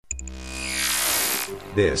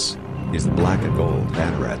This is the Black and Gold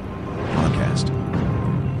Banneret podcast.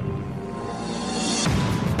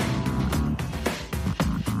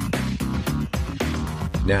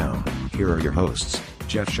 Now, here are your hosts,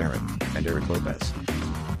 Jeff Sharon and Eric Lopez.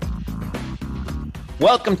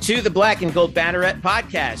 Welcome to the Black and Gold Banneret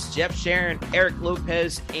podcast. Jeff Sharon, Eric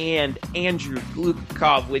Lopez, and Andrew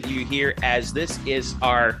Glukov with you here as this is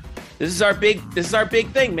our big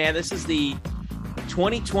thing, man. This is the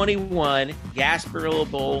 2021 Gasparilla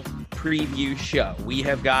Bowl preview show. We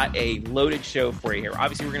have got a loaded show for you here.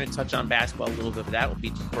 Obviously, we're going to touch on basketball a little bit, but that will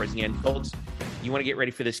be towards the end. Folks, you want to get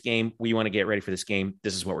ready for this game. We want to get ready for this game.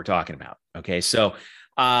 This is what we're talking about. Okay, so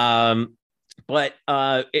this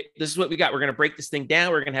is what we got. We're going to break this thing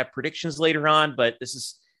down. We're going to have predictions later on, but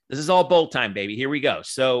this is all bowl time, baby. Here we go.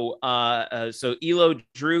 So Elo,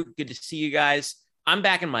 Drew, good to see you guys. I'm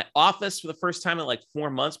back in my office for the first time in like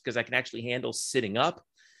 4 months because I can actually handle sitting up,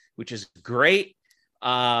 which is great.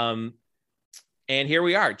 And here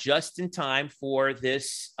we are, just in time for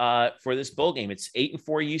this bowl game. It's 8-4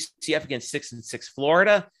 UCF against 6-6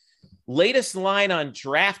 Florida. Latest line on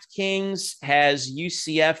DraftKings has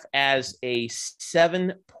UCF as a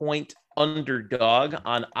 7-point underdog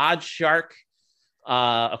on OddsShark.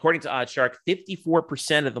 According to OddsShark,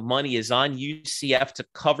 54% of the money is on UCF to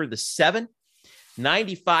cover the 7.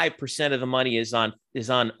 95% of the money is on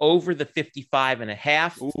over the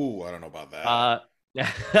 55.5. Ooh, I don't know about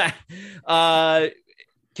that.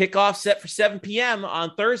 Kickoff set for 7 p.m.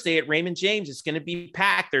 on Thursday at Raymond James. It's going to be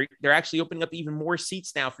packed. They're actually opening up even more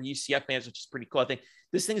seats now for UCF fans, which is pretty cool. I think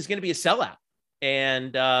this thing is going to be a sellout.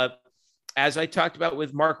 And as I talked about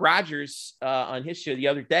with Mark Rogers on his show the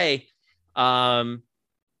other day,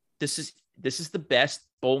 this is the best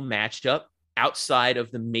bowl matchup outside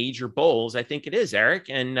of the major bowls. I think it is, Eric.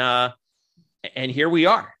 And here we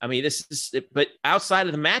are. I mean, but outside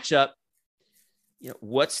of the matchup, you know,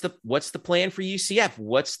 what's the plan for UCF?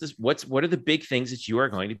 What are the big things that you are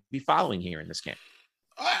going to be following here in this game?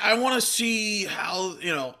 I want to see how,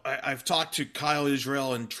 I've talked to Kyle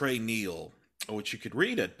Israel and Trey Neal, which you could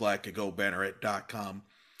read at blackandgoldbanneret.com.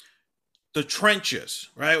 The trenches,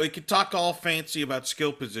 right? We could talk all fancy about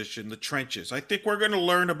skill position, the trenches. I think we're going to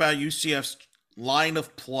learn about UCF's line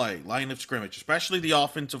of play, line of scrimmage, especially the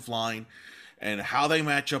offensive line and how they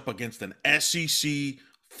match up against an SEC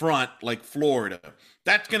front like Florida.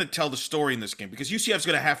 That's going to tell the story in this game because UCF's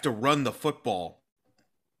going to have to run the football,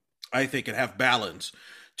 I think, and have balance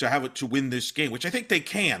to win this game, which I think they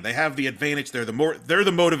can. They have the advantage. They're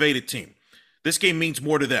the motivated team. This game means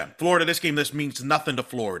more to them. Florida, this means nothing to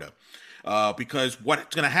Florida. Because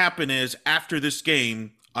what's going to happen is after this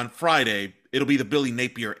game on Friday, it'll be the Billy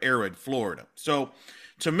Napier era in Florida. So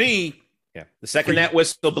to me, yeah, the second that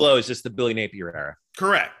whistle blows, it's the Billy Napier era.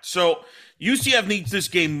 Correct. So UCF needs this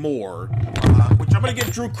game more, which I'm going to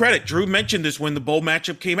give Drew credit. Drew mentioned this when the bowl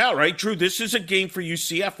matchup came out, right? Drew, this is a game for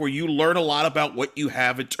UCF where you learn a lot about what you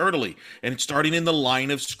have internally, and it's starting in the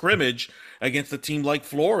line of scrimmage against a team like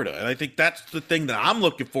Florida. And I think that's the thing that I'm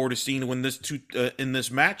looking forward to seeing in this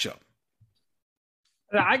matchup.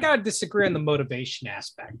 I got to disagree on the motivation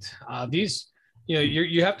aspect.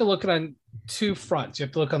 You have to look at on two fronts. You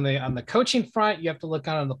have to look on the coaching front. You have to look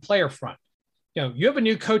on the player front. You have a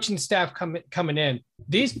new coaching staff coming in.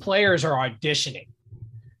 These players are auditioning.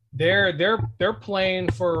 They're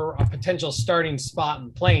playing for a potential starting spot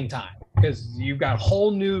in playing time because you've got a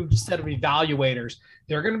whole new set of evaluators.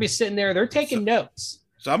 They're going to be sitting there. They're taking notes.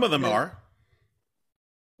 Some of them are.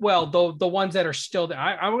 Well, the ones that are still there,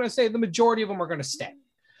 I'm going to say the majority of them are going to stay.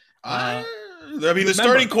 The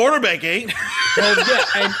starting quarterback ain't. Well,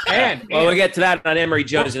 and we'll get to that on Emory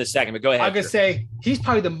Jones in a second, but go ahead. I'm going to say he's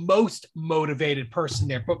probably the most motivated person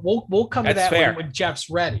there, but we'll come to that when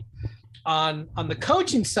Jeff's ready. On the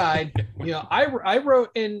coaching side, I wrote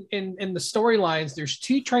in the storylines, there's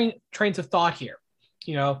two trains of thought here.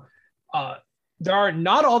 There are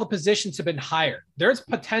not all the positions have been hired. There's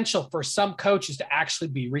potential for some coaches to actually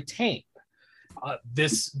be retained.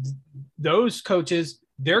 Those coaches,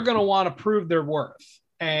 they're going to want to prove their worth.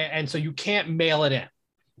 And so you can't mail it in.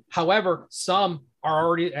 However, some are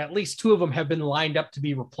already, at least two of them have been lined up to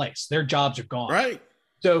be replaced. Their jobs are gone. Right.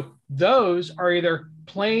 So those are either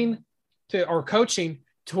playing or coaching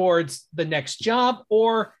towards the next job,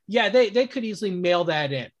 or they could easily mail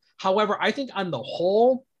that in. However, I think on the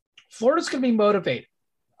whole, Florida's going to be motivated.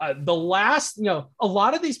 A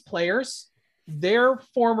lot of these players, they're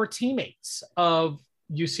former teammates of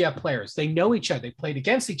UCF players. They know each other. They played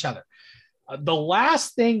against each other. The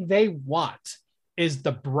last thing they want is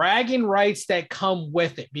the bragging rights that come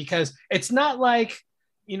with it, because it's not like,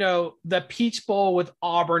 the Peach Bowl with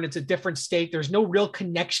Auburn. It's a different state. There's no real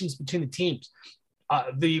connections between the teams.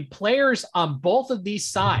 The players on both of these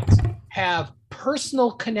sides have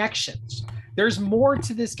personal connections. There's more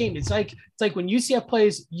to this game. It's like when UCF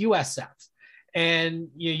plays USF, and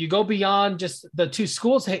you go beyond just the two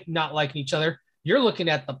schools not liking each other. You're looking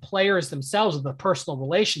at the players themselves and the personal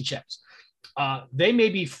relationships. They may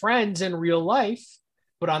be friends in real life,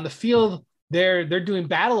 but on the field, they're doing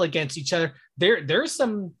battle against each other. There's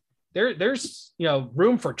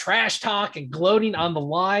room for trash talk and gloating on the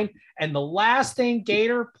line. And the last thing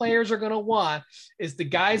Gator players are going to want is the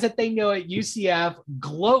guys that they know at UCF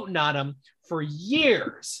gloating on them for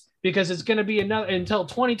years, because it's going to be until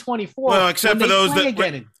 2024. Well, except for those that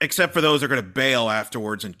are going to bail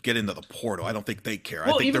afterwards and get into the portal. I don't think they care.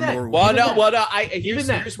 Well, I think they're more.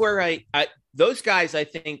 Here's where those guys I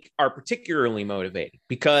think are particularly motivated,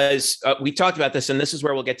 because we talked about this, and this is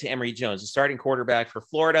where we'll get to Emory Jones, the starting quarterback for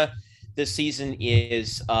Florida this season.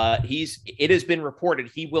 It has been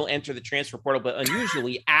reported he will enter the transfer portal, but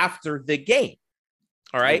unusually after the game.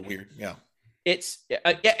 All right, weird, yeah. It's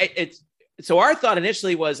so our thought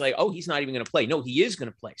initially was like, oh, he's not even going to play. No, he is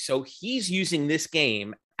going to play. So he's using this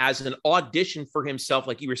game as an audition for himself,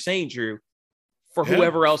 like you were saying, Drew, for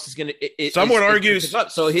whoever else is going to. Some would argue.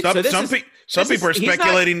 Some people are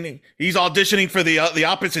speculating he's auditioning for the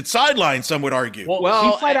opposite sideline. Some would argue.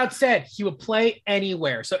 Well, he flat out said he would play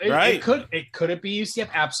anywhere. So it could be UCF.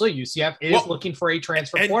 Absolutely, UCF is looking for a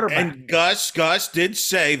transfer quarterback. And Gus did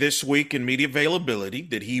say this week in media availability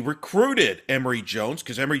that he recruited Emory Jones,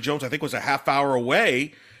 because Emory Jones, I think, was a half hour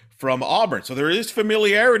away from Auburn. So there is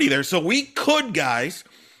familiarity there. So we could, guys,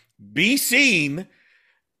 be seeing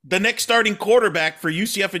the next starting quarterback for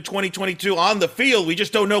UCF in 2022 on the field. We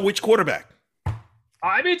just don't know which quarterback.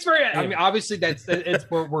 I mean, obviously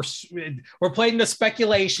we're playing the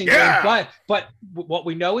speculation game, but what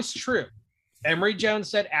we know is true. Emory Jones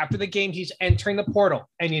said after the game he's entering the portal,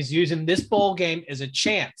 and he's using this bowl game as a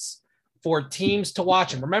chance for teams to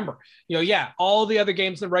watch him. Remember, all the other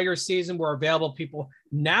games in the regular season were available people.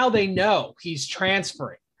 Now they know he's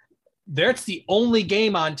transferring. That's the only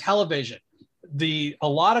game on television. A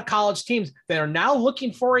lot of college teams that are now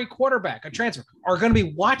looking for a quarterback, a transfer, are going to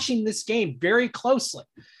be watching this game very closely.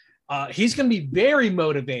 He's going to be very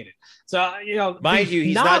motivated. So, mind you,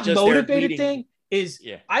 he's not just motivated thing is,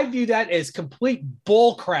 I view that as complete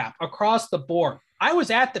bull crap across the board. I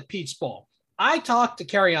was at the Peach Bowl. I talked to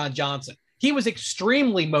Kerryon Johnson. He was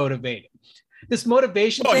extremely motivated. This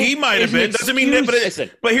motivation. Oh, he might have been. Doesn't mean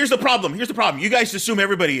that. But here's the problem. You guys assume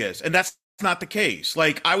everybody is, and that's not the case.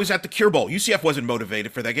 Like, I was at the Cure Bowl. UCF wasn't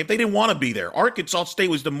motivated for that game. They didn't want to be there. Arkansas State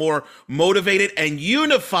was the more motivated and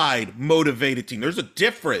unified motivated team. There's a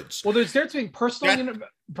difference. Well, there's a difference between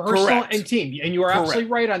personal and team, and you are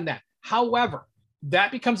absolutely right on that. However,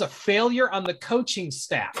 that becomes a failure on the coaching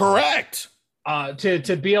staff. Correct.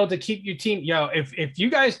 To be able to keep your team. If you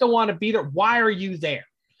guys don't want to be there, why are you there?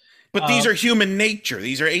 But these are human nature.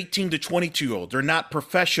 These are 18 to 22-year-olds. They're not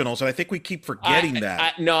professionals, and I think we keep forgetting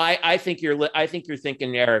that. I think you're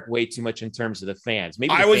thinking, Eric, way too much in terms of the fans.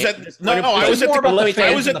 Maybe Let me tell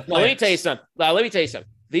you something.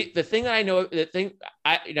 The thing that I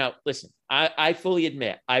know, listen. I fully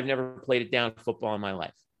admit I've never played a down football in my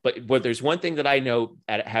life, but there's one thing that I know,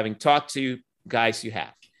 at having talked to guys who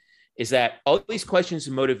have, is that all these questions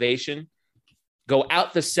of motivation go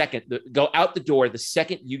out the door the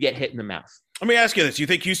second you get hit in the mouth. Let me ask you this. You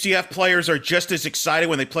think UCF players are just as excited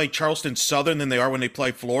when they play Charleston Southern than they are when they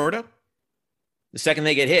play Florida? The second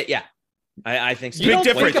they get hit, yeah. I think so. Big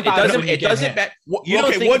difference. It doesn't matter.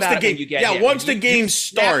 Once the game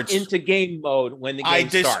starts. Into game mode when the game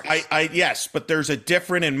starts. Yes, but there's a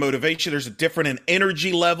different in motivation. There's a different in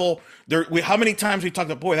energy level. How many times we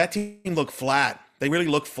talked about, boy, that team looked flat. They really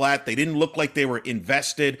looked flat. They didn't look like they were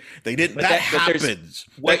invested. They didn't. That happens.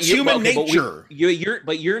 That's human nature.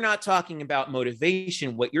 But you're not talking about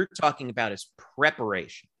motivation. What you're talking about is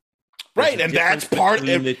preparation. Right, and that's part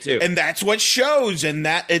of the two. And that's what shows. And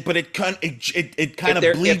but it kind of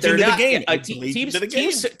bleeds into the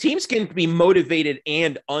game. Teams can be motivated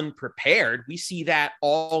and unprepared. We see that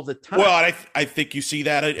all the time. Well, I think you see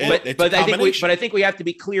that. I think we have to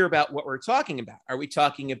be clear about what we're talking about. Are we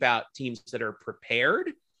talking about teams that are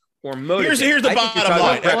prepared or motivated? Here's the bottom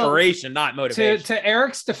line: preparation, not motivation. To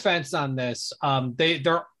Eric's defense on this,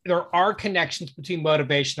 there are connections between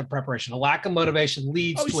motivation and preparation. A lack of motivation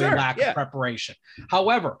leads to a lack of preparation.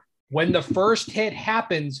 However, when the first hit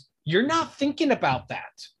happens, you're not thinking about that.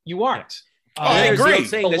 You aren't. I agree.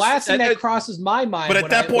 The last thing that crosses my mind. But at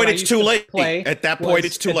that point, it's too late. At that point,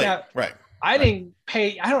 it's too late. Right. I didn't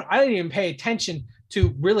even pay attention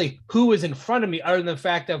to really who was in front of me, other than the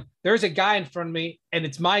fact of there's a guy in front of me and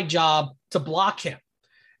it's my job to block him.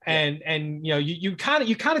 And you kind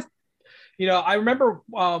of I remember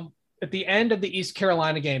at the end of the East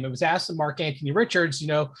Carolina game, it was asked to Mark Anthony Richards,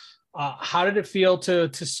 how did it feel to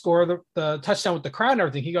score the touchdown with the crowd and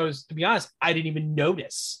everything? He goes, to be honest, I didn't even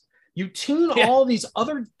notice. You tune all these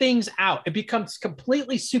other things out. It becomes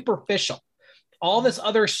completely superficial. All this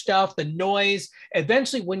other stuff, the noise,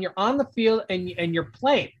 eventually when you're on the field and you're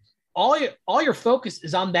playing, all your focus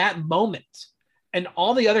is on that moment. And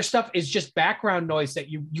all the other stuff is just background noise that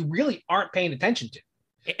you really aren't paying attention to.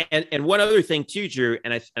 And one other thing too, Drew,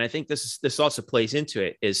 and I think this also plays into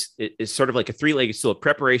it is sort of like a three-legged stool: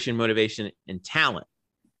 preparation, motivation, and talent,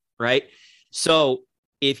 right? So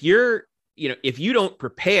if you don't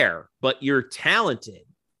prepare, but you're talented,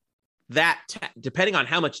 depending on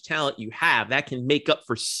how much talent you have, that can make up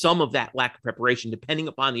for some of that lack of preparation, depending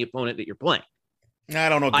upon the opponent that you're playing. I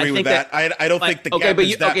don't agree with that. I don't think the gap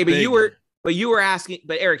is that big. But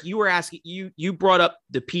Eric, you brought up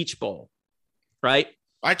the Peach Bowl, right?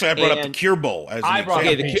 Actually, I brought up the Cure Bowl as an example.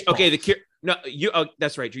 The Cure. No,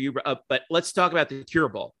 that's right, Drew. But let's talk about the Cure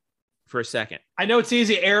Bowl for a second. I know it's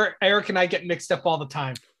easy. Eric and I get mixed up all the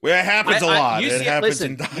time. Well, it happens a lot. It happens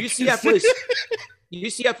in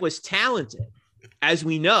UCF was talented, as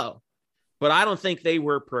we know, but I don't think they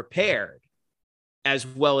were prepared as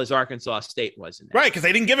well as Arkansas State was. Right, because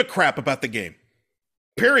they didn't give a crap about the game.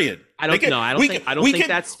 Period. I don't think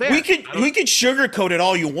that's fair. We can sugarcoat it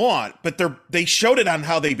all you want, but they showed it on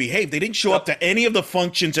how they behaved. They didn't show up to any of the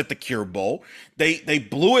functions at the Cure Bowl. They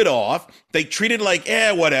blew it off. They treated like,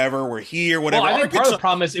 whatever, we're here, whatever. Well, I think part of the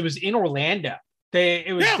problem is it was in Orlando. They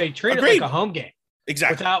treated it like a home game.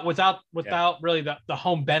 Exactly. Without really the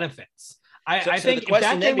home benefits. I think if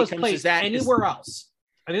that game was played anywhere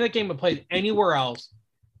else,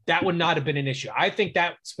 that would not have been an issue. I think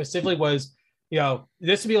that specifically was,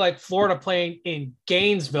 this would be like Florida playing in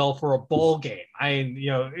Gainesville for a bowl game.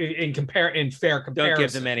 In fair comparison. Don't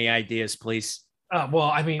give them any ideas, please.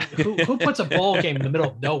 Who puts a bowl game in the middle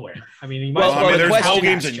of nowhere? There's bowl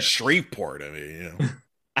games in Shreveport.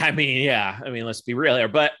 Let's be real here.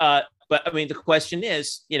 But the question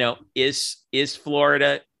is, is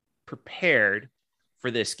Florida prepared for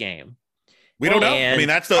this game? We don't know.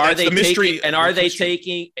 That's the mystery. Are they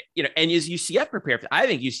taking, and is UCF prepared? I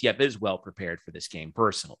think UCF is well prepared for this game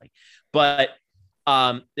personally. But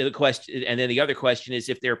the question, and then the other question is,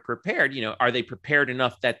 if they're prepared, are they prepared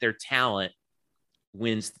enough that their talent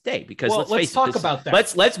wins the day? Because let's talk about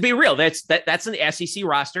that. Let's be real. That's an SEC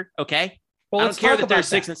roster. Okay. Well, I don't care that they're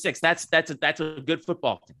 6-6. That's a good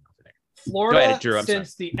football team over there. Florida, Drew,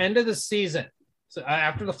 since the end of the season, so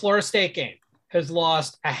after the Florida State game, has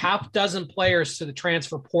lost a half dozen players to the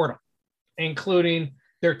transfer portal, including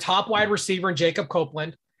their top wide receiver in Jacob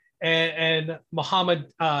Copeland and Muhammad,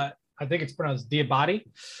 I think it's pronounced Diabate,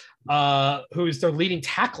 who's their leading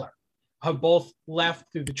tackler, have both left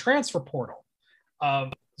through the transfer portal.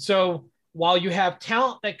 So while you have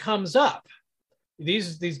talent that comes up,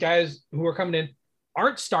 these guys who are coming in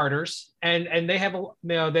aren't starters, and they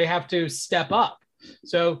have to step up.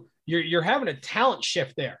 So you're having a talent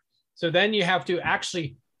shift there. So then you have to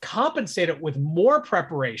actually compensate it with more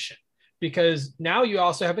preparation, because now you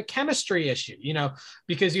also have a chemistry issue,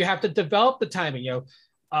 because you have to develop the timing.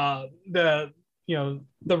 The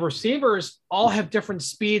receivers all have different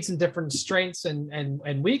speeds and different strengths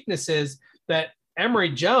and weaknesses that Emory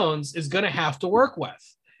Jones is going to have to work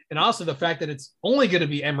with. And also the fact that it's only going to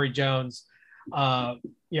be Emory Jones. He's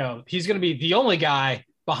going to be the only guy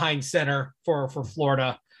behind center for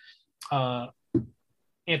Florida.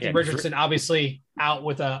 Anthony Richardson obviously out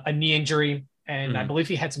with a knee injury, and I believe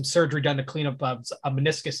he had some surgery done to clean up a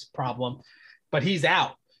meniscus problem, but he's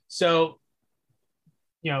out. So,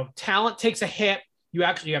 talent takes a hit. You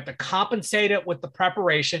have to compensate it with the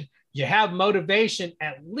preparation. You have motivation,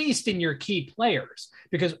 at least in your key players,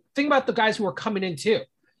 because think about the guys who are coming in too.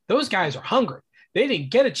 Those guys are hungry. They didn't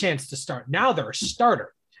get a chance to start. Now they're a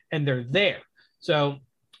starter and they're there. So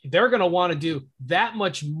they're going to want to do that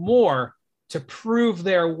much more to prove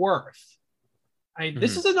their worth.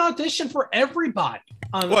 This is an audition for everybody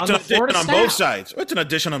on the Florida staff. Both sides. It's an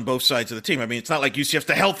audition on both sides of the team. It's not like UCF's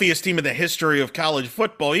the healthiest team in the history of college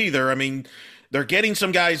football either. They're getting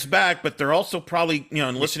some guys back, but they're also probably,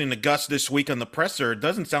 and listening to Gus this week on the presser, it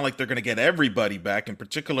doesn't sound like they're going to get everybody back. In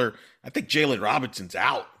particular, I think Jalen Robinson's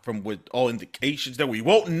out with all indications that we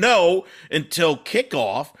won't know until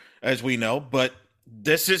kickoff, as we know. But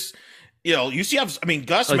this is, UCF's,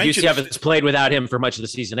 Gus mentioned. UCF has played without him for much of the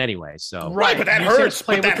season anyway. So right, but that hurts.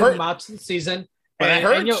 Played with him much of the season. But that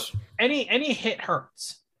hurts. Any hit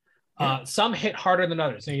hurts. Some hit harder than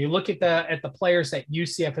others. And you look at the players that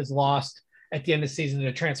UCF has lost at the end of the season in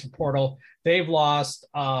the transfer portal. They've lost,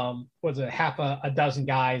 half a dozen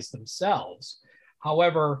guys themselves.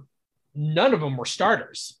 However, none of them were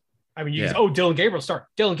starters. I mean, Dylan Gabriel start.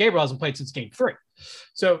 Dylan Gabriel hasn't played since game 3.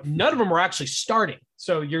 So none of them were actually starting.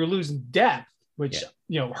 So you're losing depth, which,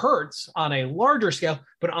 hurts on a larger scale,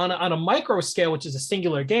 but on a micro scale, which is a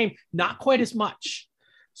singular game, not quite as much.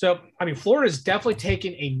 So, I mean, Florida's definitely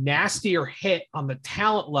taken a nastier hit on the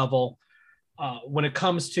talent level when it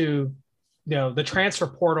comes to, the transfer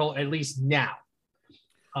portal, at least now.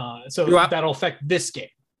 So that'll affect this game.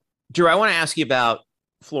 Drew, I want to ask you about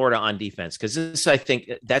Florida on defense, because this, I think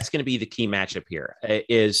that's going to be the key matchup here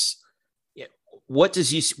is what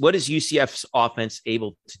is UCF's offense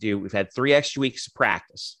able to do? We've had 3 extra weeks of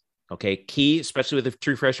practice. Okay. Key, especially with the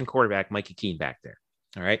true freshman quarterback, Mikey Keene back there.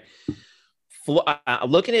 All right.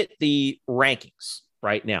 Looking at the rankings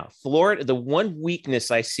right now, Florida, the one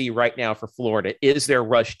weakness I see right now for Florida is their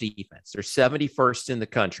rush defense. They're 71st in the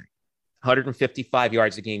country, 155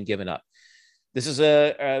 yards a game given up. This is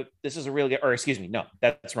a real, or excuse me, no,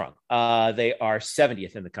 that's wrong. They are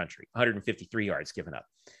 70th in the country, 153 yards given up.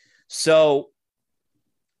 So,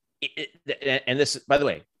 and this, by the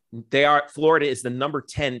way, Florida is the number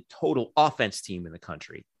 10 total offense team in the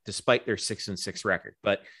country, despite their 6-6 record.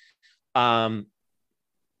 But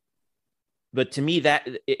to me, that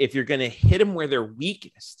if you're going to hit them where they're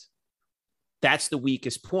weakest, that's the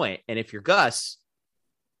weakest point. And if you're Gus,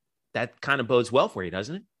 that kind of bodes well for you,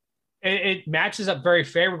 doesn't it? It matches up very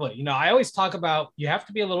favorably. I always talk about you have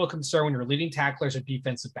to be a little concerned when your leading tacklers are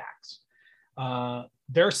defensive backs.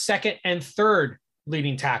 Their second and third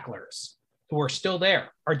leading tacklers who are still there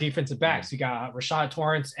are defensive backs. You got Rashad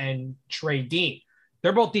Torrance and Trey Dean.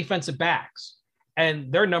 They're both defensive backs,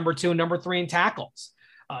 and they're number 2 and number 3 in tackles.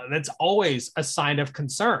 That's always a sign of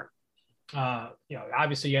concern.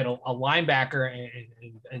 Obviously you had a linebacker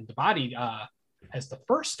and the body as the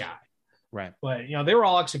first guy. Right. But, they were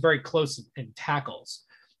all actually very close in tackles.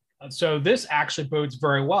 So this actually bodes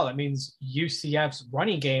very well. It means UCF's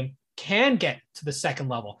running game can get to the second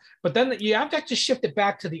level. But then you have to actually shift it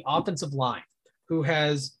back to the offensive line, who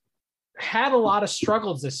has had a lot of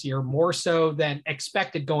struggles this year, more so than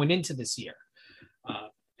expected going into this year.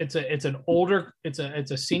 It's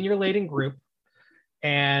a senior laden group.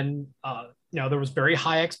 And, there was very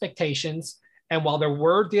high expectations. And while there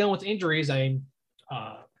were dealing with injuries,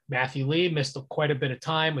 Matthew Lee missed quite a bit of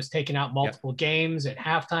time, was taking out multiple games at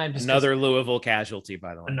halftime. Another Louisville casualty,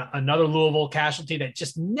 by the way. Another Louisville casualty that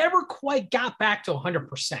just never quite got back to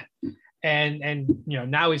 100%. And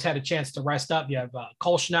now he's had a chance to rest up. You have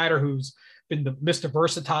Cole Schneider, who's been the Mr.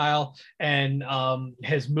 Versatile and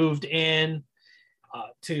has moved into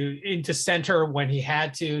center when he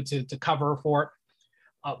had to cover for it.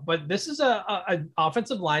 But this is an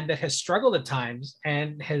offensive line that has struggled at times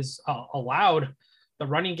and has allowed the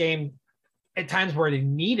running game at times where they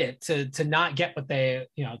need it to not get what they,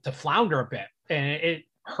 to flounder a bit. And it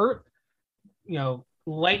hurt,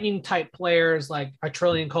 lightning type players like a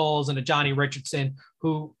Trillian Coles and a Johnny Richardson,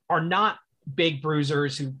 who are not big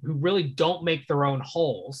bruisers, who really don't make their own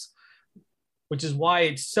holes, which is why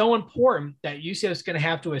it's so important that UCF is going to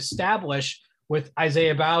have to establish with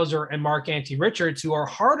Isaiah Bowser and Mark Ante Richards, who are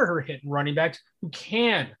harder hitting running backs who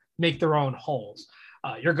can make their own holes.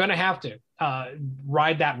 You're going to have to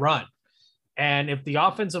ride that run. And if the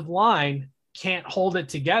offensive line can't hold it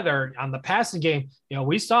together on the passing game,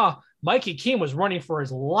 we saw Mikey Keene was running for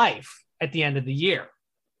his life at the end of the year.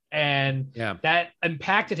 And that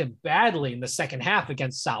impacted him badly in the second half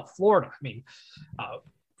against South Florida. I mean,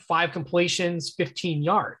 5 completions, 15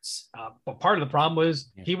 yards. But part of the problem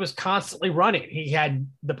was he was constantly running.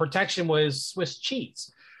 The protection was Swiss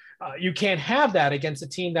cheese. You can't have that against a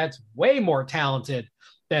team that's way more talented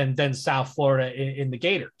than South Florida in the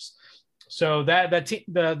Gators. So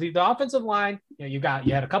the offensive line, you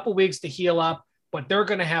had a couple weeks to heal up, but they're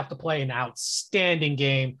going to have to play an outstanding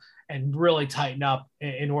game and really tighten up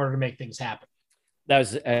in order to make things happen. That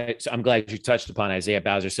was. So I'm glad you touched upon Isaiah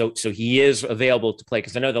Bowser. So he is available to play,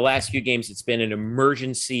 because I know the last few games it's been an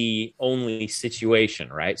emergency only situation,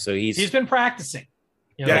 right? So he's been practicing.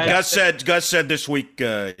 Gus said this week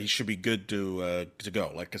he should be good to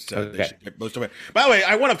go. Like I said, okay. They should get most of it. By the way,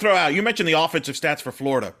 I want to throw out. You mentioned the offensive stats for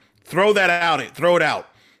Florida. Throw it out,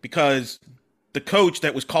 because the coach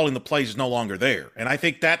that was calling the plays is no longer there, and I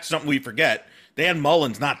think that's something we forget. Dan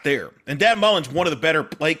Mullen's not there, and Dan Mullen's one of the better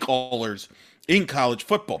play callers in college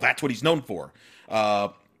football. That's what he's known for,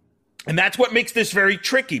 and that's what makes this very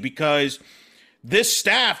tricky, because this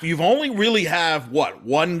staff, you've only really have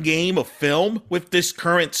one game of film with this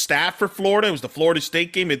current staff for Florida. It was the Florida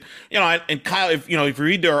State game. And Kyle, if you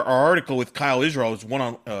read our article with Kyle Israel, it was one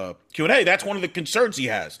on Q&A, that's one of the concerns he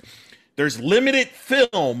has. There's limited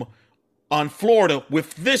film on Florida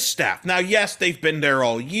with this staff. Now, yes, they've been there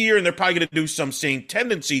all year, and they're probably going to do some same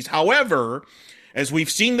tendencies. However, as we've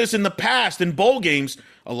seen this in the past in bowl games,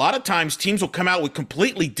 a lot of times teams will come out with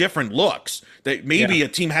completely different looks that maybe a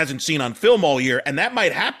team hasn't seen on film all year, and that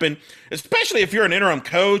might happen, especially if you're an interim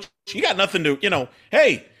coach. You got nothing to,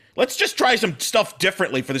 hey, let's just try some stuff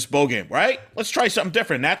differently for this bowl game, right? Let's try something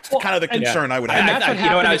different. That's kind of the concern I would have. And that's what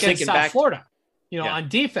happened against South Florida. Yeah. On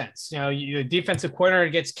defense, your defensive coordinator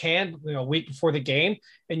gets canned, a week before the game,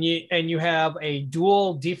 and you have a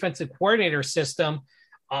dual defensive coordinator system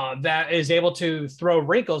that is able to throw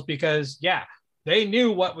wrinkles because, they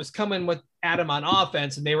knew what was coming with Adam on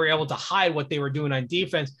offense, and they were able to hide what they were doing on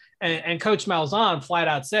defense. And Coach Malzahn flat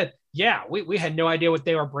out said, we had no idea what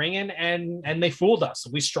they were bringing, and they fooled us.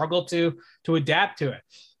 We struggled to adapt to it.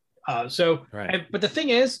 But the thing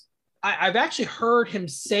is, I've actually heard him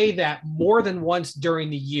say that more than once during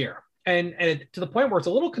the year, and to the point where it's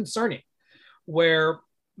a little concerning, where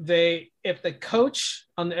if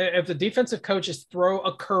the defensive coaches throw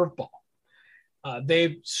a curveball,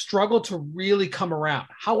 they've struggled to really come around.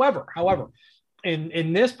 However,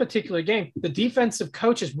 in this particular game, the defensive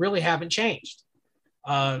coaches really haven't changed.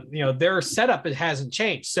 Their setup hasn't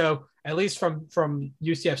changed. So at least from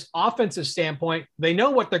UCF's offensive standpoint, they know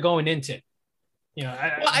what they're going into.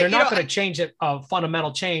 They're not going to change it, a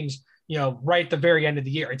fundamental change, right at the very end of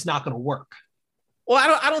the year. It's not going to work. Well,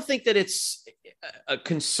 I don't think that it's a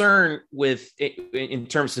concern in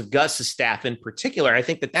terms of Gus's staff in particular. I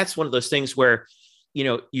think that that's one of those things where,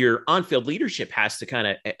 your on-field leadership has to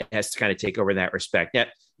kind of take over in that respect. Now,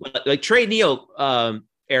 like Trey Neal,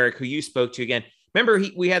 Eric, who you spoke to again, remember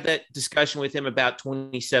we had that discussion with him about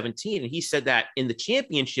 2017, and he said that in the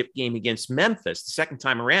championship game against Memphis, the second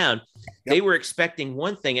time around, they were expecting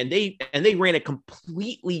one thing, and they ran a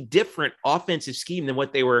completely different offensive scheme than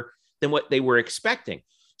what they were expecting.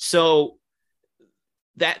 So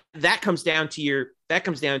that comes down to your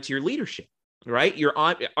leadership, right?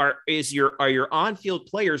 Are your on-field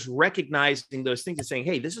players recognizing those things and saying,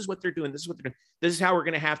 hey, this is what they're doing. This is how we're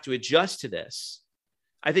going to have to adjust to this.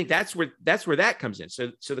 I think that's where that comes in.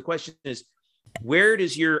 So the question is, where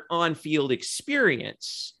does your on-field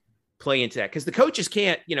experience play into that? Because the coaches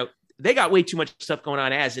can't, they got way too much stuff going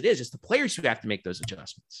on as it is. It's the players who have to make those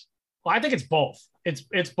adjustments. Well, I think it's both.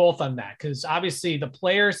 It's both on that, because obviously the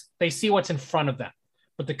players, they see what's in front of them,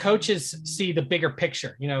 but the coaches see the bigger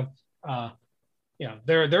picture.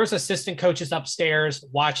 There's assistant coaches upstairs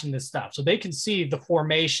watching this stuff, so they can see the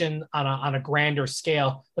formation on a grander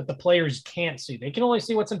scale that the players can't see. They can only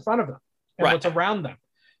see what's in front of them and what's around them.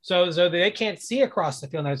 So they can't see across the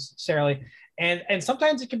field necessarily. And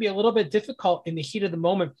sometimes it can be a little bit difficult in the heat of the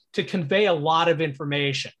moment to convey a lot of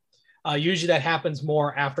information. Usually that happens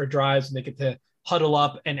more after drives, and they get to huddle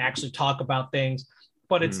up and actually talk about things.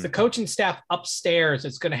 But it's the coaching staff upstairs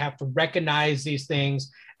that's going to have to recognize these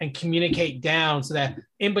things and communicate down so that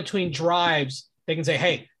in between drives, they can say,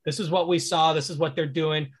 hey, this is what we saw. This is what they're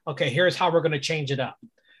doing. Okay, here's how we're going to change it up.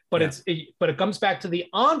 But it comes back to the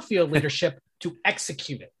on-field leadership to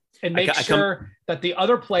execute it and make sure that the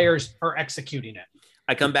other players are executing it.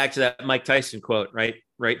 I come back to that Mike Tyson quote, right,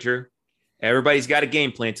 Drew? Everybody's got a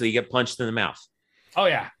game plan until you get punched in the mouth. Oh,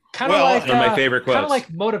 yeah. Kind of like one of my favorite quotes. Kind of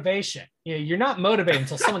like motivation. You're not motivated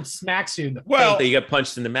until someone smacks you in the face. Until you get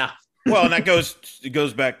punched in the mouth. Well, and it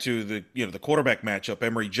goes back to the quarterback matchup.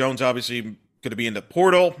 Emory Jones obviously going to be in the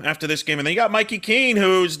portal after this game, and then you got Mikey Keene,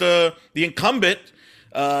 who's the incumbent,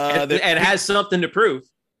 and has something to prove.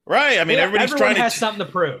 Right. I mean, everyone has something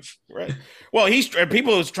to prove. Right. Well,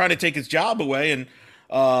 people is trying to take his job away, and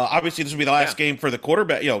obviously this will be the last game for the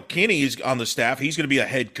quarterback. Kenny is on the staff; he's going to be a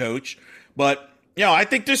head coach. But I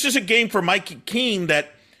think this is a game for Mikey Keene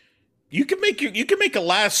that you can make a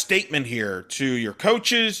last statement here to your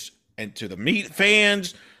coaches and to the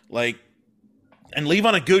fans, and leave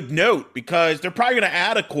on a good note, because they're probably going to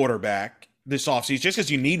add a quarterback this offseason just because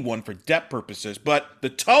you need one for depth purposes. But the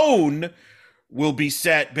tone will be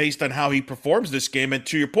set based on how he performs this game. And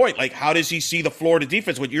to your point, how does he see the Florida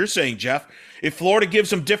defense? What you're saying, Jeff, if Florida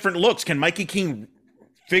gives him different looks, can Mikey Keene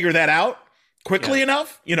figure that out quickly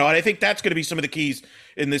enough? And I think that's going to be some of the keys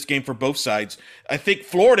in this game for both sides. I think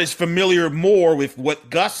Florida is familiar more with what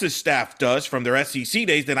Gus's staff does from their SEC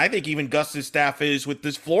days than I think even Gus's staff is with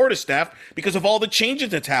this Florida staff, because of all the changes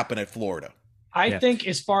that's happened at Florida. I think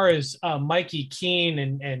as far as Mikey Keene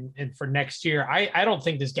and for next year, I don't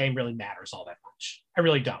think this game really matters all that much. I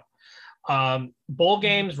really don't. Bowl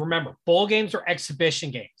games, remember, bowl games are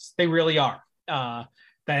exhibition games. They really are.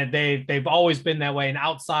 That they've always been that way. And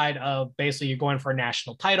outside of basically you're going for a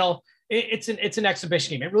national title, it's an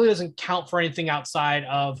exhibition game. It really doesn't count for anything outside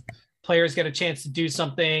of players get a chance to do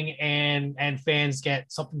something and fans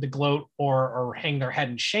get something to gloat or hang their head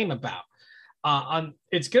in shame about.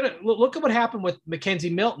 It's gonna look at what happened with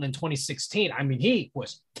McKenzie Milton in 2016. I mean, he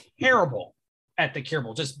was terrible at the Cure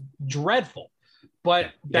Bowl, just dreadful.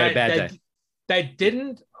 But that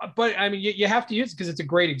didn't. But I mean, you have to use it because it's a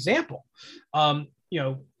great example.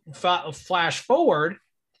 Flash forward,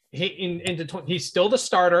 he's still the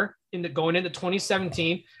starter going into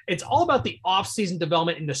 2017. It's all about the offseason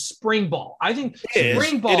development into spring ball. I think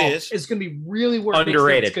spring ball is going to be really where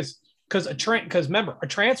underrated because remember, a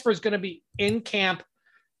transfer is going to be in camp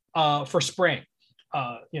for spring.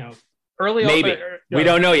 Early maybe we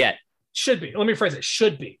don't know yet. Should be. Let me phrase it.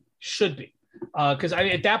 Should be. Because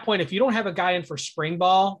at that point, if you don't have a guy in for spring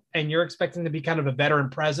ball and you're expecting to be kind of a veteran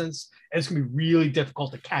presence, it's going to be really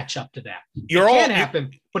difficult to catch up to that. It can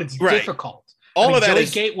happen, but it's difficult. Joey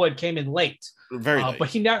Gatewood came in late, very late, but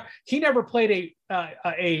he never played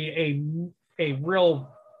a real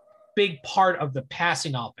big part of the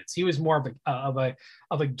passing offense. He was more of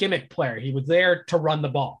a gimmick player. He was there to run the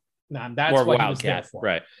ball. That's more what he was there for,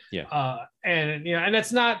 right? Yeah, and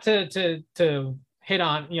that's not to hit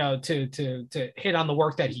on, to hit on the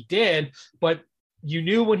work that he did, but you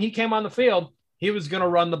knew when he came on the field, he was going to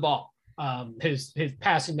run the ball. His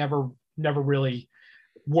passing never really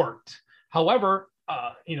worked. However,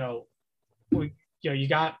 you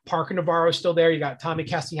got Parker Navarro still there. You got Tommy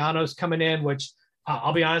Castellanos coming in, which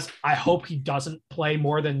I'll be honest, I hope he doesn't play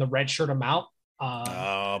more than the redshirt amount.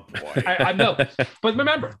 Oh boy, I know, but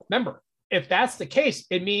remember, if that's the case,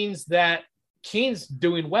 it means that Keene's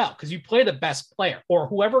doing well because you play the best player, or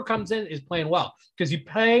whoever comes in is playing well because you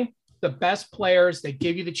play the best players that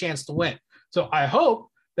give you the chance to win. So I hope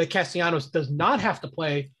that Castellanos does not have to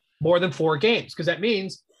play more than 4 games because that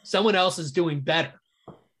means someone else is doing better.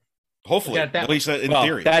 Hopefully, at least in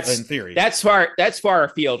theory. That's far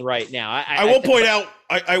afield right now. I will point out.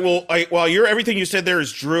 While everything you said there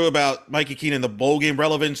is true about Mikey Keene and the bowl game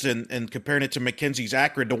relevance and comparing it to McKenzie's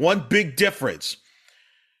Akron. The one big difference,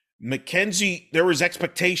 McKenzie, there was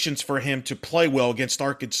expectations for him to play well against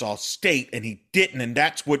Arkansas State, and he didn't, and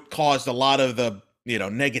that's what caused a lot of the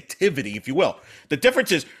negativity, if you will. The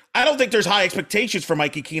difference is, I don't think there's high expectations for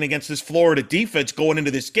Mikey Keene against this Florida defense going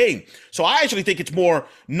into this game. So I actually think it's more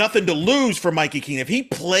nothing to lose for Mikey Keene. If he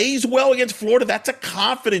plays well against Florida, that's a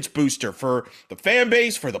confidence booster for the fan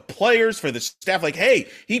base, for the players, for the staff. Like, hey,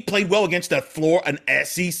 he played well against an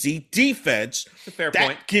SEC defense. That's a fair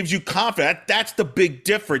point. That gives you confidence. That's the big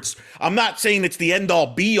difference. I'm not saying it's the end-all,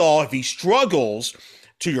 be-all if he struggles,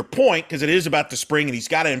 to your point, because it is about the spring and he's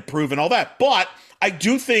got to improve and all that. But I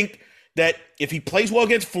do think that if he plays well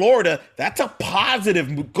against Florida, that's a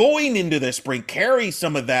positive going into the spring. Carry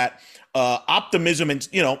some of that optimism and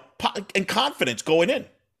and confidence going in.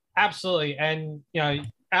 Absolutely, and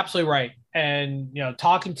absolutely right. And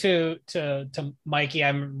talking to Mikey, I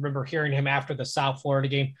remember hearing him after the South Florida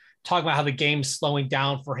game talking about how the game's slowing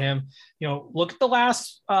down for him. Look at the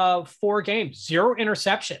last 4 games, 0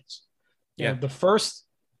 interceptions. The first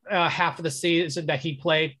half of the season that he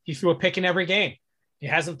played, he threw a pick in every game. He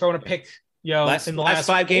hasn't thrown a pick, in the last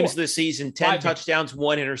 5 games of the season, 10 touchdowns,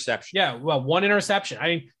 1 interception. Yeah, well, 1 interception. I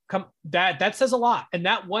mean, that says a lot. And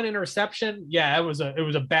that 1 interception, it was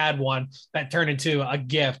a bad one that turned into a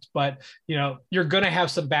gift. But you're gonna have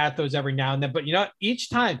some bad throws every now and then. But each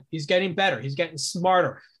time he's getting better, he's getting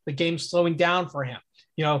smarter. The game's slowing down for him.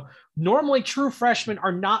 Normally true freshmen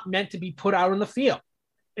are not meant to be put out on the field.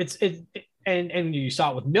 And you saw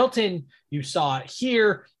it with Milton. You saw it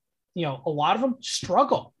here. A lot of them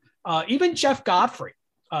struggle. Even Jeff Godfrey.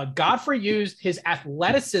 Godfrey used his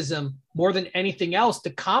athleticism more than anything else to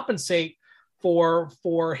compensate for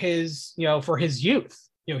his youth.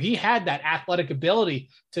 He had that athletic ability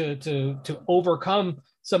to overcome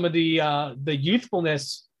some of the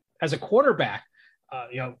youthfulness as a quarterback.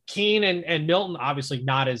 Keene and Milton obviously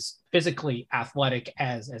not as physically athletic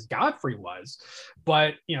as Godfrey was,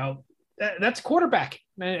 but that's quarterbacking.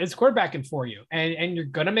 It's quarterbacking for you, and you're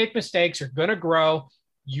gonna make mistakes. You're gonna grow.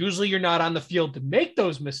 Usually, you're not on the field to make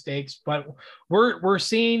those mistakes, but we're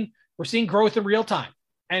seeing growth in real time,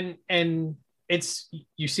 and it's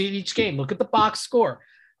you see it each game. Look at the box score,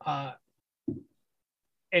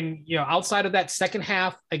 and outside of that second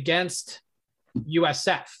half against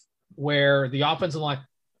USF, where the offensive line,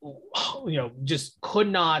 just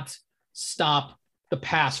could not stop the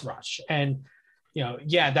pass rush, and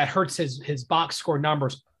that hurts his box score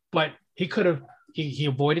numbers, but he could have he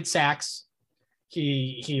avoided sacks.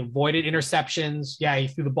 He avoided interceptions. Yeah, he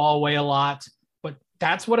threw the ball away a lot, but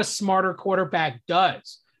that's what a smarter quarterback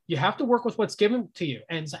does. You have to work with what's given to you.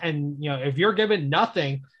 And if you're given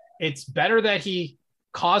nothing, it's better that he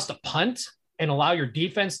caused a punt and allow your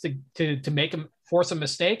defense to make him force a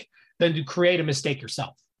mistake than to create a mistake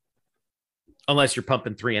yourself. Unless you're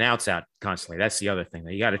pumping 3 and outs out constantly. That's the other thing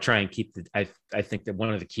that you got to try and keep I think that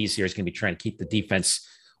one of the keys here is going to be trying to keep the defense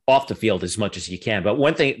off the field as much as you can. But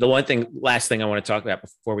last thing I want to talk about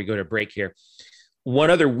before we go to break here,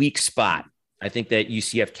 one other weak spot I think that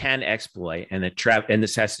UCF can exploit, and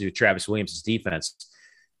this has to do with Travis Williams' defense.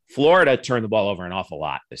 Florida turned the ball over an awful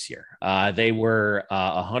lot this year. They were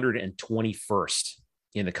 121st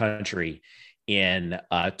in the country in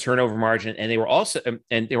turnover margin, and they were also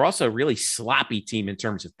a really sloppy team in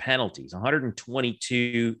terms of penalties.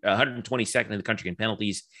 122nd in the country in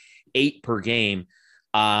penalties, 8 per game.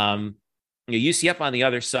 UCF on the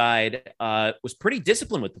other side was pretty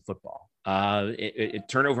disciplined with the football.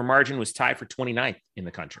 Turnover margin was tied for 29th in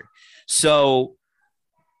the country. So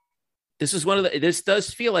this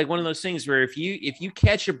does feel like one of those things where if you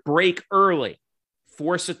catch a break early,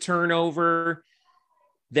 force a turnover,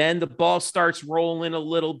 then the ball starts rolling a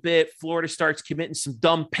little bit, Florida starts committing some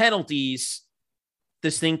dumb penalties,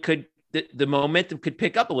 the momentum could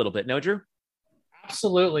pick up a little bit. No, Drew?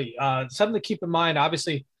 Absolutely. Something to keep in mind,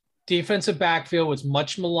 obviously, defensive backfield was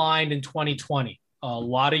much maligned in 2020. A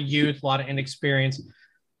lot of youth, a lot of inexperience.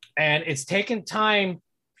 And it's taken time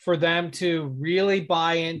for them to really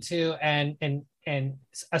buy into and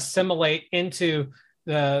assimilate into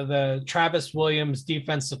the Travis Williams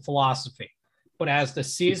defensive philosophy. But as the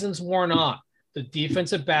season's worn on, the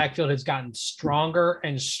defensive backfield has gotten stronger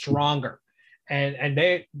and stronger. And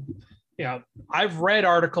they, I've read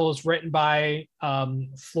articles written by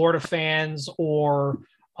Florida fans or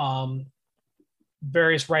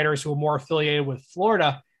various writers who are more affiliated with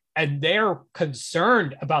Florida, and they're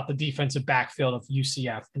concerned about the defensive backfield of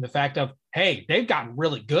UCF and the fact of, hey, they've gotten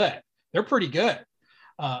really good. They're pretty good.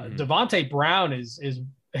 Devontae Brown has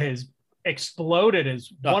exploded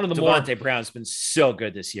as one of the Devontae Brown's been so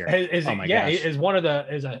good this year. Gosh. Is one of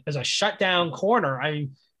the as a shutdown corner. I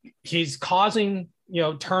mean, he's causing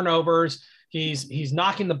turnovers. He's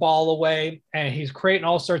knocking the ball away, and he's creating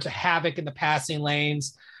all sorts of havoc in the passing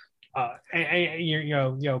lanes.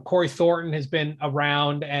 Corey Thornton has been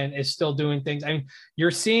around and is still doing things. I mean,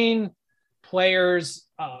 you're seeing players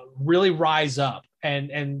really rise up,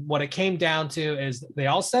 and what it came down to is they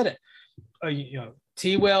all said it.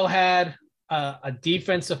 T-Will had a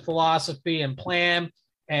defensive philosophy and plan,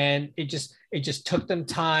 and it just took them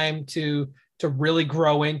time to really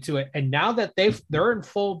grow into it. And now that they're in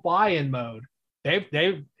full buy-in mode,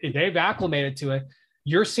 they've acclimated to it.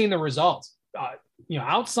 You're seeing the results.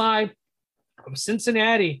 Outside of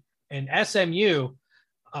Cincinnati and SMU,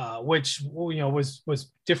 which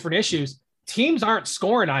was different issues. Teams aren't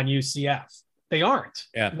scoring on UCF. They aren't.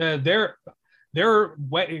 Yeah. They're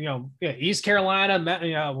East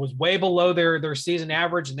Carolina was way below their season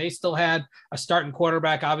average, and they still had a starting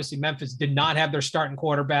quarterback. Obviously, Memphis did not have their starting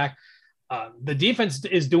quarterback. The defense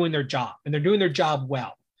is doing their job, and they're doing their job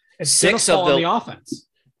well. It's 6 of the offense.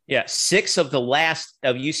 Yeah, 6 of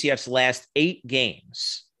UCF's last 8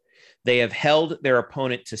 games, they have held their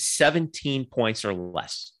opponent to 17 points or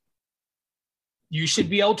less. You should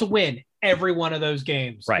be able to win every one of those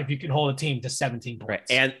games if you can hold a team to 17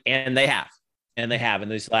 points. Right. And they have. And they have in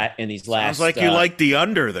these last. Sounds like you like the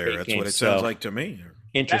under there. That's games, what it sounds like to me.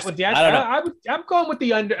 Interesting. I'm going with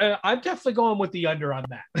the under. I'm definitely going with the under on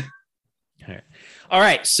that. All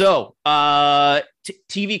right. So,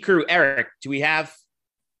 TV crew, Eric, do we have?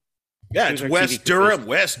 Yeah, it's West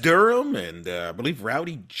Durham, and I believe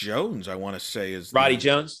Rowdy Jones. I want to say is Roddy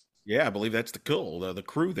Jones. Yeah, I believe that's the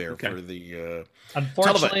crew there for the.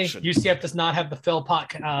 Unfortunately, UCF does not have the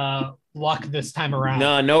Philpott luck this time around.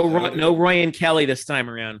 No Roy and Kelly this time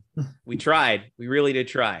around. We tried. We really did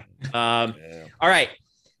try. All right,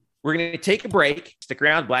 we're going to take a break. Stick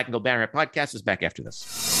around. Black and Gold Banneret Podcast is back after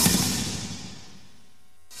this.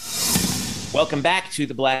 Welcome back to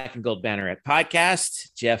the Black and Gold Banneret Podcast.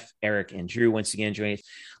 Jeff, Eric, and Drew once again joining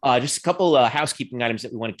us. Just a couple housekeeping items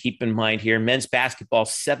that we want to keep in mind here. Men's basketball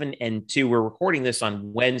 7-2. We're recording this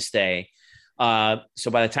on Wednesday.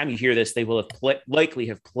 So by the time you hear this, they will have likely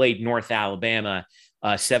have played North Alabama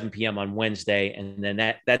 7 p.m. on Wednesday, and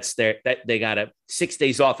then they got 6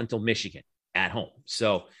 days off until Michigan at home.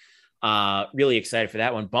 So really excited for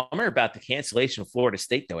that one. Bummer about the cancellation of Florida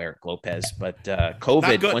State, though, Eric Lopez. But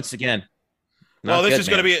COVID once again. Well, this is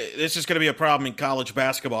going to be a problem in college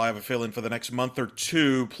basketball. I have a feeling for the next month or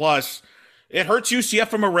two. Plus, It hurts UCF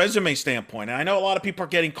from a resume standpoint. And I know a lot of people are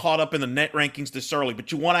getting caught up in the net rankings this early,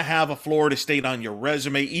 but you want to have a Florida State on your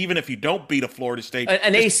resume, even if you don't beat a Florida State.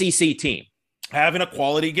 An ACC team. Having a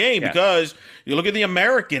quality game, because you look at the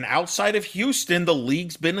American, outside of Houston, the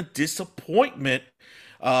league's been a disappointment.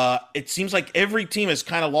 It seems like every team has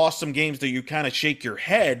kind of lost some games that you kind of shake your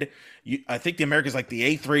head. I think the American's like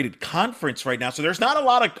the 8th rated conference right now. So there's not a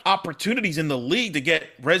lot of opportunities in the league to get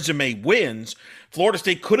resume wins. Florida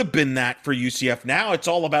State could have been that for UCF. Now it's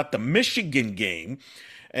all about the Michigan game.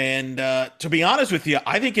 And to be honest with you,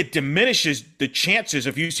 I think it diminishes the chances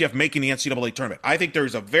of UCF making the NCAA tournament. I think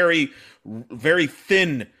there's a very, very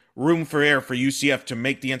thin room for error for UCF to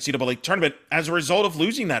make the NCAA tournament as a result of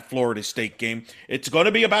losing that Florida State game. It's going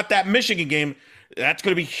to be about that Michigan game. That's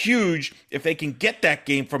going to be huge if they can get that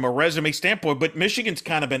game from a resume standpoint. But Michigan's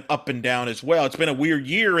kind of been up and down as well. It's been a weird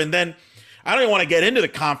year. And then I don't even want to get into the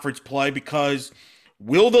conference play, because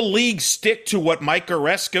will the league stick to what Mike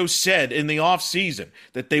Oresco said in the offseason,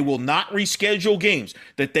 that they will not reschedule games,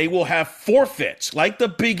 that they will have forfeits like the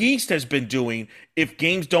Big East has been doing if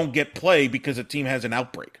games don't get played because a team has an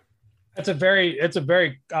outbreak? It's a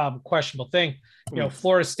very questionable thing. You know,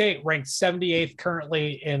 Florida State ranked 78th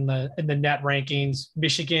currently in the net rankings.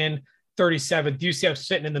 Michigan 37th. UCF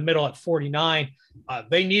sitting in the middle at 49.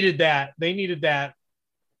 They needed that. They needed that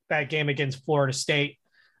game against Florida State,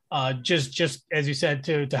 just as you said,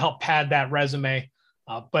 to help pad that resume.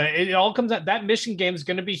 But it all comes out that Michigan game is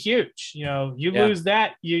going to be huge. You know, you lose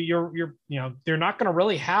that, you're they're not going to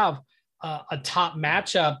really have a top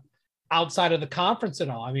matchup outside of the conference at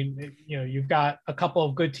all. I mean, you know, you've got a couple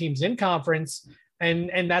of good teams in conference,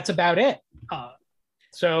 and that's about it.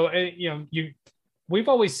 We've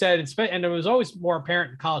always said, and it was always more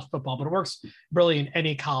apparent in college football, but it works really in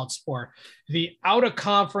any college sport. The out of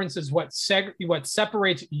conference is what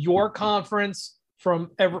separates your conference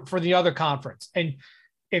from for the other conference. And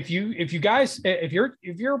if your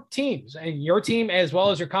teams and your team as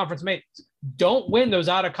well as your conference mates don't win those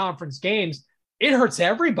out of conference games, it hurts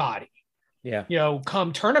everybody. Yeah. You know,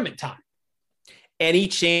 come tournament time. Any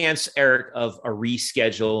chance, Eric, of a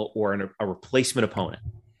reschedule or a replacement opponent?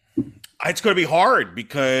 It's going to be hard,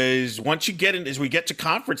 because once you get in, as we get to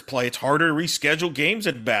conference play, it's harder to reschedule games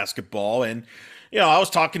in basketball. And, you know, I was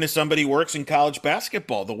talking to somebody who works in college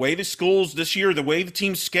basketball. The way the schools this year, the way the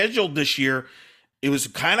team's scheduled this year, it was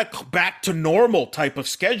kind of back to normal type of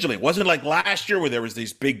scheduling. It wasn't like last year where there was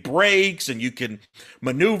these big breaks and you can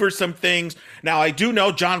maneuver some things. Now, I do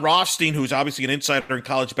know John Rothstein, who's obviously an insider in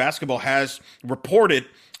college basketball, has reported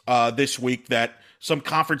this week that some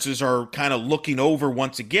conferences are kind of looking over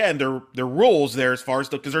once again their rules there, as far as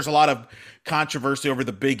because there's a lot of controversy over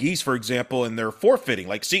the Big East, for example, and they're forfeiting.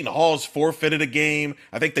 Like Seton Hall's forfeited a game.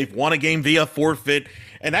 I think they've won a game via forfeit,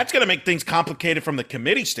 and that's going to make things complicated from the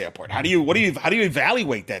committee standpoint. How do you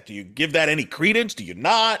evaluate that? Do you give that any credence? Do you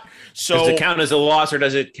not? So does it count as a loss, or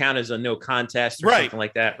does it count as a no contest or something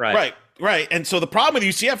like that? Right. And so the problem with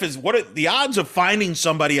UCF is the odds of finding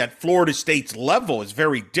somebody at Florida State's level is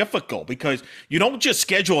very difficult, because you don't just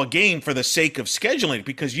schedule a game for the sake of scheduling,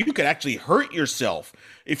 because you could actually hurt yourself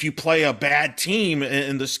if you play a bad team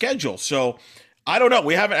in the schedule. So I don't know.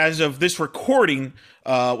 We haven't, as of this recording,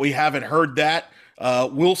 we haven't heard that.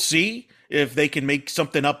 We'll see if they can make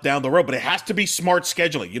something up down the road, but it has to be smart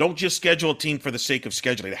scheduling. You don't just schedule a team for the sake of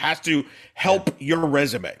scheduling. It has to help your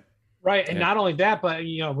resume. Right. And not only that, but,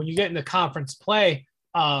 you know, when you get into conference play,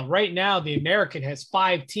 right now, the American has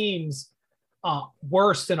 5 teams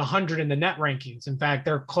worse than 100 in the net rankings. In fact,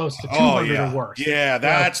 they're close to 200 or worse. Yeah,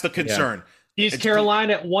 that's the concern. East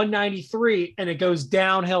Carolina at 193, and it goes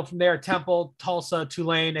downhill from there. Temple, Tulsa,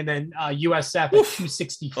 Tulane, and then USF at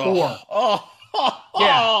 264.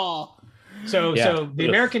 Yeah. So the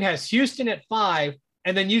American has Houston at 5,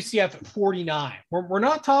 and then UCF at 49. We're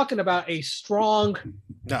not talking about a strong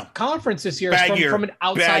conference this year from an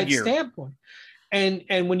outside standpoint.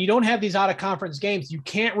 And when you don't have these out of conference games, you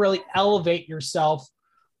can't really elevate yourself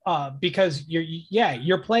because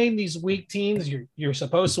you're playing these weak teams. You're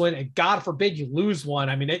supposed to win, and God forbid you lose one.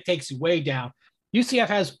 I mean, it takes you way down. UCF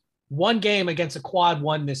has one game against a quad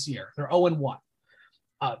 1 this year. They're 0-1.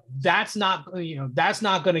 That's not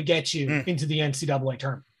going to get you into the NCAA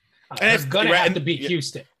tournament. And it's going to have to beat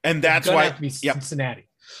Houston, and that's why have to be Cincinnati.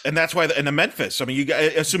 And that's why the Memphis. I mean,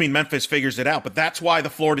 assuming Memphis figures it out, but that's why the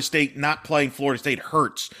Florida State not playing Florida State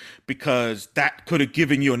hurts, because that could have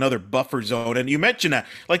given you another buffer zone. And you mentioned that,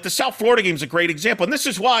 like the South Florida game is a great example. And this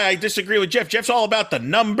is why I disagree with Jeff. Jeff's all about the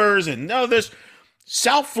numbers and this.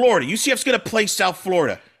 South Florida, UCF's going to play South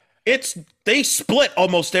Florida. They split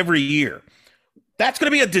almost every year. that's going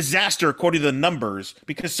to be a disaster according to the numbers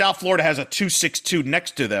because South Florida has a 2-6-2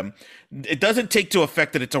 next to them. It doesn't take to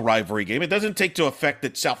effect that it's a rivalry game. It doesn't take to effect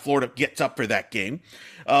that South Florida gets up for that game.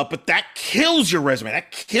 But that kills your resume.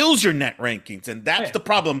 That kills your net rankings. And that's the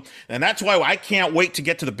problem. And that's why I can't wait to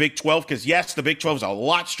get to the Big 12 because, yes, the Big 12 is a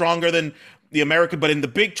lot stronger than the American. But in the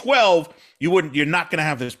Big 12, you're not going to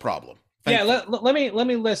have this problem. Let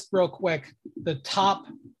me list real quick the top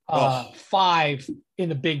 5 in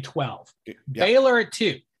the Big 12. Yep. Baylor at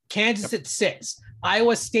 2, Kansas at 6,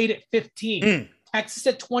 Iowa State at 15, Texas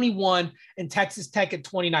at 21, and Texas Tech at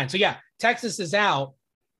 29. So Texas is out,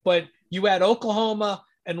 but you add Oklahoma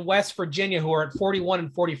and West Virginia who are at 41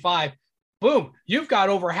 and 45. Boom, you've got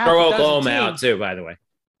over half. Throw Oklahoma out too, by the way.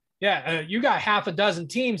 Yeah, you got half a dozen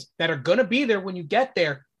teams that are going to be there when you get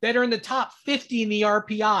there that are in the top 50 in the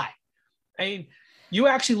RPI. I mean, you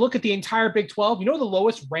actually look at the entire Big 12, you know the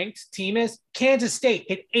lowest ranked team is? Kansas State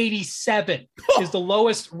at 87 is the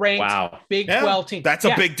lowest ranked Big 12 team. That's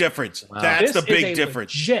a big difference. Wow. That's the big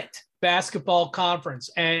difference. Legit basketball conference.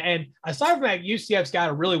 And aside from that, UCF's got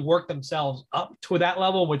to really work themselves up to that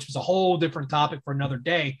level, which is a whole different topic for another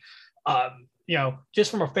day. Just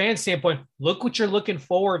from a fan standpoint, look what you're looking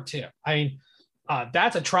forward to. I mean,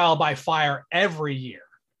 that's a trial by fire every year.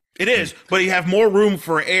 It is, but you have more room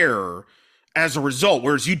for error as a result,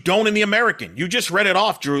 whereas you don't in the American. You just read it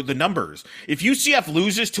off, Drew, the numbers. If UCF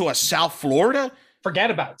loses to a South Florida,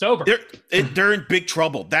 forget about it. It's over. They're in big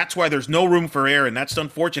trouble. That's why there's no room for error, and that's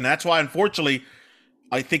unfortunate. That's why, unfortunately,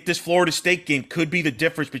 I think this Florida State game could be the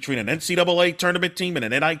difference between an NCAA tournament team and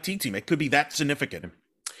an NIT team. It could be that significant.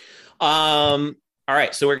 All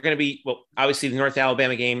right, so we're going to be, obviously the North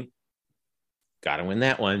Alabama game. Got to win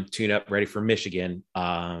that one. Tune up, ready for Michigan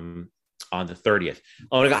on the 30th.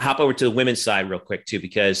 I want to hop over to the women's side real quick, too,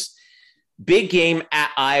 because big game at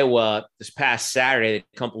Iowa this past Saturday. They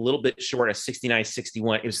come a little bit short of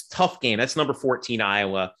 69-61. It was a tough game. That's number 14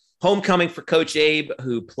 Iowa. Homecoming for Coach Abe,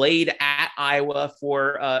 who played at Iowa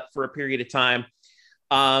for a period of time.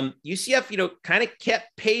 UCF, kind of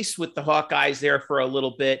kept pace with the Hawkeyes there for a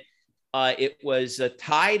little bit. It was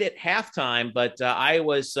tied at halftime, but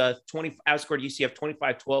Iowa's outscored UCF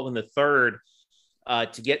 25-12 in the third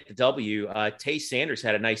to get the W. Tay Sanders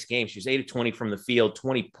had a nice game. She was 8 of 20 from the field,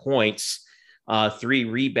 20 points, 3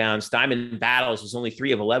 rebounds. Diamond Battles was only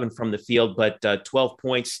 3 of 11 from the field, but 12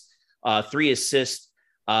 points, 3 assists,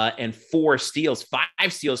 and 4 steals, 5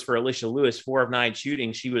 steals for Alicia Lewis, 4 of 9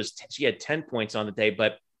 shooting. She had 10 points on the day,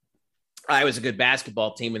 but Iowa's a good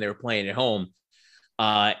basketball team when they were playing at home.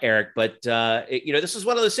 Eric, but this is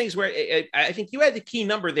one of those things where I think you had the key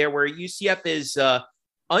number there where UCF is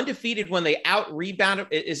undefeated when they out rebound.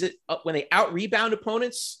 Is it when they out rebound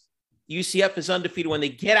opponents? UCF is undefeated when they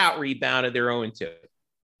get out rebounded. They're 0-2.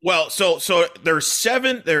 Well, so they're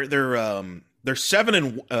 7. They're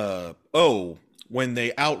 7-0 when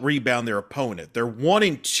they out rebound their opponent. They're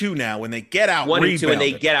 1-2 now when they get out rebounded. 1-2 when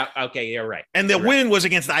they get out. Okay, you're right. And the win was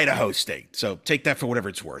against Idaho State. So take that for whatever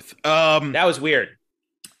it's worth. That was weird.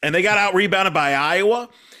 And they got out rebounded by Iowa,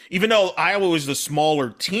 even though Iowa was the smaller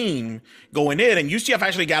team going in, and UCF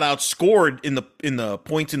actually got outscored in the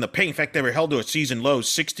points in the paint. In fact, they were held to a season low,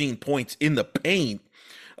 16 points in the paint.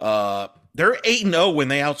 They're 8-0 when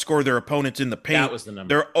they outscore their opponents in the paint. That was the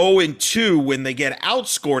number. They're 0-2 when they get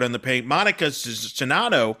outscored on the paint. Monica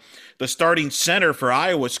Czinano, the starting center for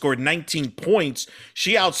Iowa, scored 19 points.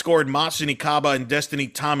 She outscored Masani Kaba and Destiny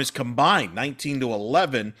Thomas combined,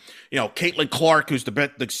 19-11. Caitlin Clark, who's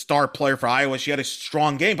the star player for Iowa, she had a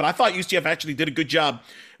strong game. But I thought UCF actually did a good job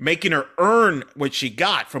making her earn what she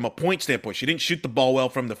got from a point standpoint. She didn't shoot the ball well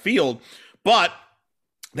from the field, but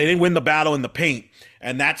they didn't win the battle in the paint.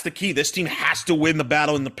 And that's the key. This team has to win the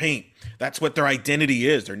battle in the paint. That's what their identity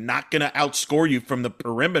is. They're not going to outscore you from the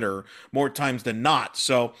perimeter more times than not.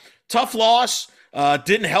 So tough loss.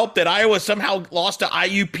 Didn't help that Iowa somehow lost to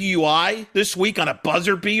IUPUI this week on a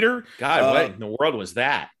buzzer beater. God, what in the world was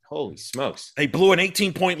that? Holy smokes. They blew an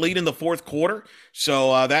 18-point lead in the fourth quarter.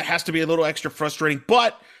 So that has to be a little extra frustrating.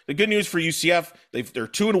 But the good news for UCF, they're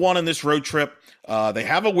 2-1 on this road trip. They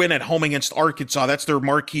have a win at home against Arkansas. That's their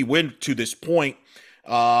marquee win to this point.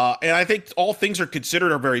 And I think all things are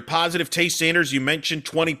considered are very positive. Tay Sanders, you mentioned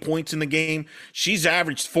 20 points in the game. She's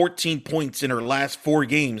averaged 14 points in her last 4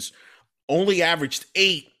 games, only averaged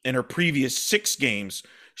 8 in her previous 6 games.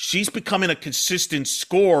 She's becoming a consistent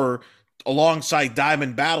scorer alongside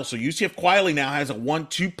Diamond Battle. So UCF quietly now has a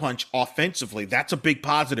 1-2 punch offensively. That's a big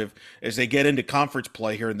positive as they get into conference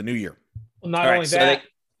play here in the new year. Well, not only that,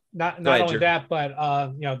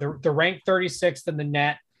 but they're ranked 36th in the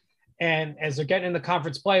net. And as they're getting in the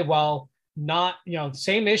conference play, well, not,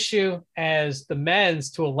 same issue as the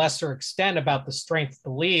men's to a lesser extent about the strength of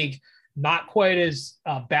the league. Not quite as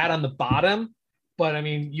bad on the bottom, but I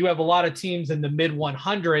mean, you have a lot of teams in the mid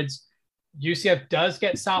 100s. UCF does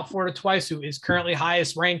get South Florida twice, who is currently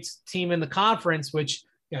highest ranked team in the conference, which,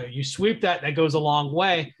 you sweep that goes a long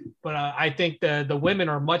way. But I think the women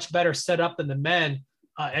are much better set up than the men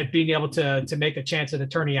at being able to make a chance at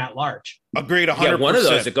attorney at large. Agreed. 100%. Yeah, one of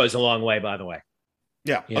those that goes a long way, by the way.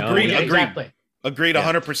 Yeah. Agreed. Exactly. Agreed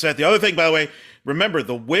 100%. The other thing, by the way, remember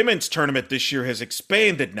the women's tournament this year has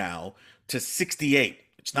expanded now to 68.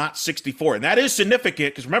 It's not 64. And that is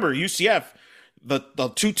significant because remember, UCF, the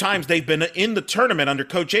 2 times they've been in the tournament under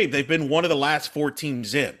Coach Abe, they've been one of the last 4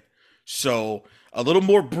 teams in. So a little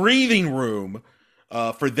more breathing room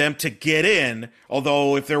for them to get in.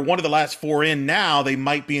 Although if they're one of the last 4 in now, they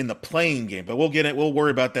might be in the playing game. But we'll worry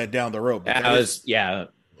about that down the road. The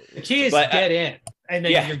key is to get in, and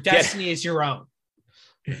then your destiny is your own.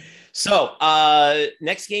 So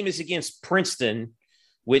next game is against Princeton,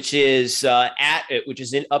 which is up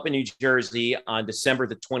in New Jersey on December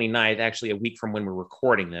the 29th, actually a week from when we're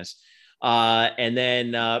recording this. And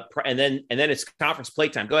then it's conference play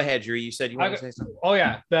time. Go ahead, Drew. You said you want to say something. Oh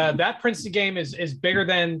yeah, that Princeton game is bigger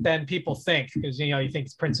than people think because you think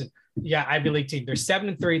it's Princeton. Yeah, Ivy League team. They're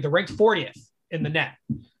 7-3. They're ranked 40th in the net.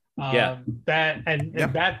 That's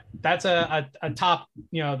a top.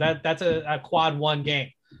 That's a quad 1 game.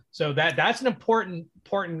 So that's an important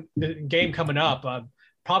game coming up.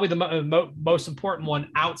 Probably the most important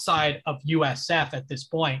one outside of USF at this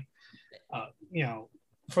point.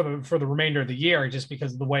 For the remainder of the year, just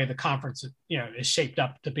because of the way the conference is shaped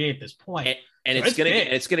up to be at this point. And so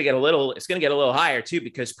it's gonna get a little higher too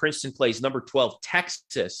because Princeton plays number 12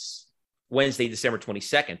 Texas Wednesday, December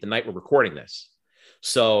 22nd, the night we're recording this.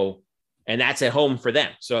 So, and that's at home for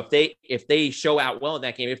them. So if they show out well in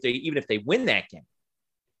that game, even if they win that game,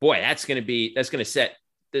 boy, that's going to set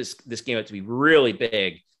this game up to be really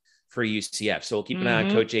big for UCF. So we'll keep an eye on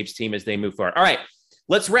Coach Abe's team as they move forward. All right,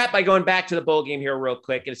 let's wrap by going back to the bowl game here real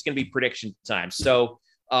quick, and it's going to be prediction time. So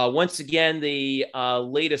once again, the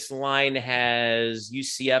latest line has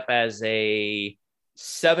UCF as a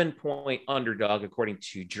 7-point underdog, according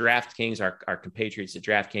to DraftKings, our compatriots at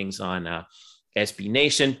DraftKings on SB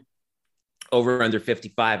Nation, over under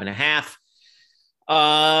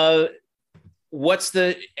 55.5. What's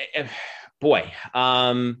the boy?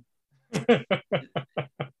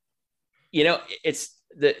 It's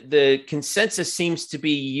the consensus seems to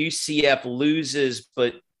be UCF loses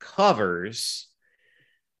but covers.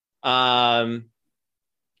 Just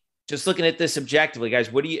looking at this objectively, guys,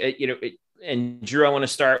 what do you and Drew, I want to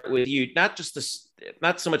start with you. Not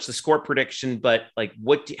so much the score prediction, but like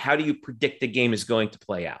how do you predict the game is going to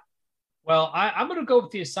play out? Well, I'm going to go with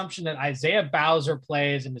the assumption that Isaiah Bowser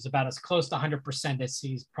plays and is about as close to 100% as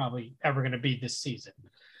he's probably ever going to be this season.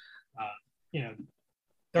 They're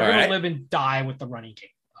going to live and die with the running game.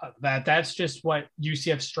 That's just what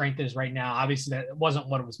UCF's strength is right now. Obviously, that wasn't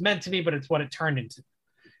what it was meant to be, but it's what it turned into.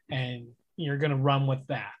 And you're going to run with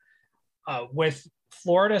that. With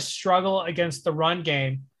Florida's struggle against the run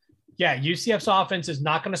game, UCF's offense is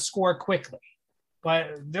not going to score quickly,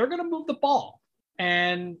 but they're going to move the ball.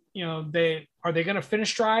 And, are they going to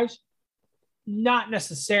finish drives? Not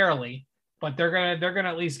necessarily, but they're going to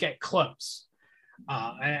at least get close.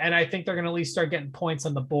 And I think they're going to at least start getting points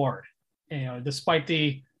on the board. Despite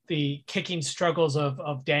the kicking struggles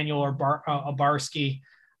of Daniel Obarski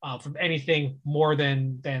from anything more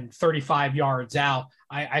than 35 yards out,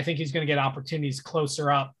 I think he's going to get opportunities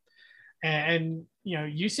closer up. And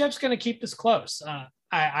UCF's going to keep this close.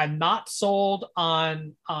 I'm not sold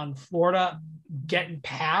on Florida getting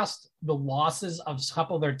past the losses of a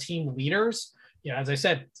couple of their team leaders. As I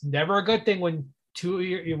said, it's never a good thing when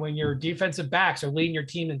your defensive backs are leading your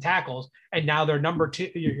team in tackles, and now they're number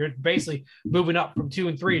 2. You're basically moving up from 2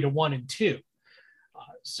 and 3 to 1 and 2.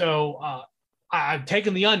 So I've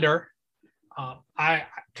taken the under.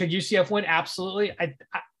 Could UCF win? Absolutely.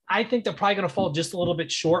 I think they're probably going to fall just a little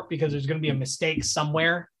bit short because there's going to be a mistake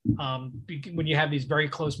somewhere. When you have these very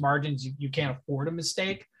close margins, you can't afford a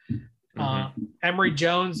mistake. Emory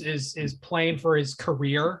Jones is playing for his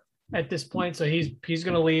career at this point, so he's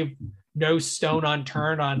going to leave no stone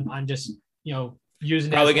unturned on just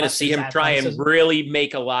using. Probably going to see him try and really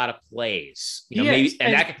make a lot of plays. Maybe,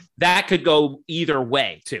 and that could go either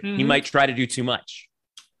way too. He might try to do too much.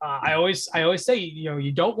 I always say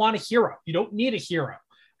you don't want a hero. You don't need a hero.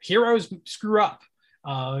 Heroes screw up.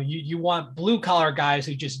 You want blue collar guys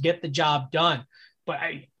who just get the job done. But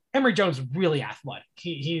Emory Jones is really athletic.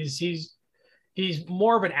 He's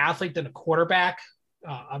more of an athlete than a quarterback,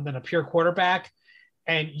 than a pure quarterback.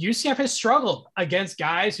 And UCF has struggled against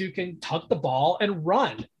guys who can tuck the ball and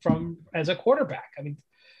run from as a quarterback. I mean,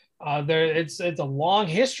 it's a long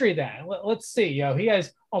history of that. Let's see. He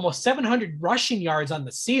has almost 700 rushing yards on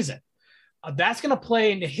the season. That's going to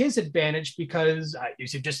play into his advantage because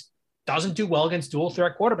UCF just doesn't do well against dual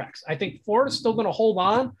threat quarterbacks. I think Florida's still going to hold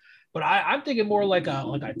on, but I'm thinking more like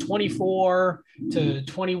a 24 to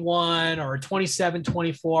 21 or a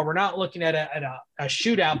 27-24. We're not looking at a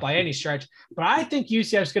shootout by any stretch, but I think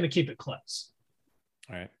UCF is going to keep it close.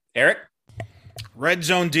 All right, Eric. Red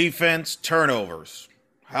zone defense, turnovers.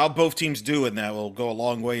 How both teams do in that will go a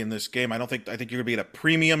long way in this game. I think you're going to be at a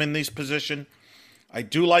premium in this position. I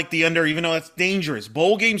do like the under, even though that's dangerous.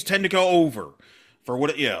 Bowl games tend to go over for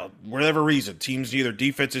whatever reason. Teams, either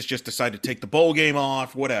defenses just decide to take the bowl game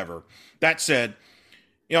off, whatever. That said,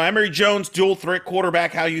 Emory Jones, dual threat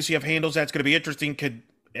quarterback, how UCF handles that's going to be interesting. Could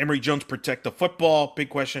Emory Jones protect the football? Big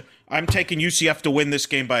question. I'm taking UCF to win this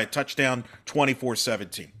game by a touchdown,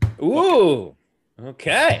 24-17. Ooh,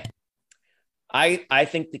 okay. I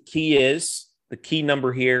think the key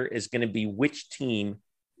number here is going to be which team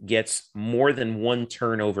gets more than one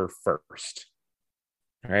turnover first.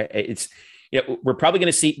 All right. We're probably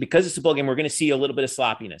going to see, because it's a bowl game, we're going to see a little bit of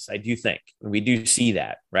sloppiness. I do think we do see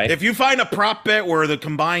that, right? If you find a prop bet where the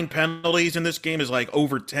combined penalties in this game is like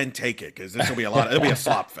over 10 take it, because this will be it'll be a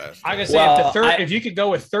slop fest. I gotta say, if you could go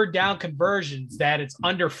with third down conversions that it's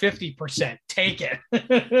under 50%, take it.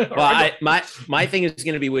 My thing is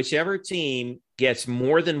going to be whichever team gets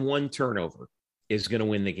more than one turnover is going to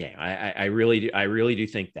win the game. I really do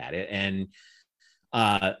think that. And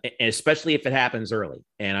especially if it happens early.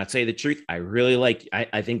 And I'll tell you the truth,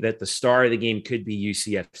 I think that the star of the game could be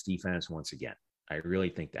UCF's defense once again. I really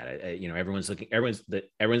think that. Everyone's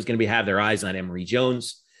going to have their eyes on Emory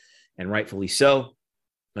Jones, and rightfully so.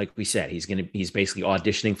 Like we said, he's basically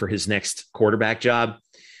auditioning for his next quarterback job,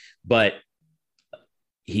 but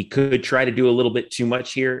he could try to do a little bit too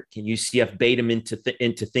much here. Can UCF bait him into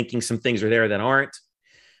thinking some things are there that aren't?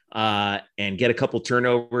 And get a couple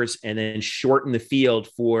turnovers and then shorten the field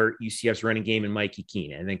for UCF's running game and Mikey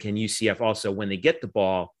Keene. And then can UCF also, when they get the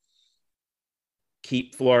ball,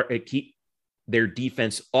 keep their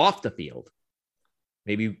defense off the field,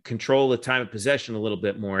 maybe control the time of possession a little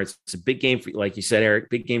bit more. It's a big game for, like you said, Eric,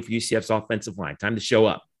 big game for UCF's offensive line. Time to show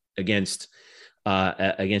up against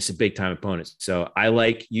a big time opponent. So I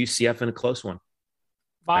like UCF in a close one.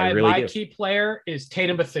 My key player is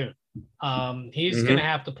Tatum Bethune. He's going to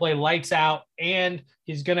have to play lights out, and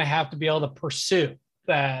he's going to have to be able to pursue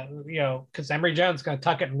that, because Emory Jones is going to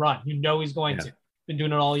tuck it and run. He's going to. Been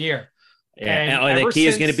doing it all year. Yeah, and the key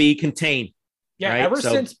is going to be contained. Yeah, right? ever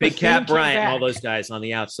since Big Cat Bryant and all back, those guys on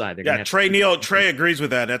the outside. Trey agrees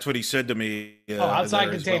with that. That's what he said to me. Outside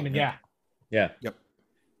containment, yeah. Yep.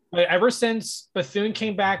 But ever since Bethune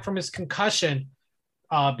came back from his concussion,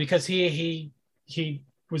 because he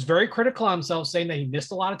was very critical of himself, saying that he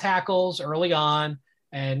missed a lot of tackles early on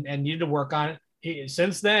and needed to work on it.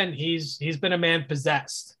 Since then, he's been a man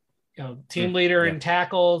possessed. Team leader in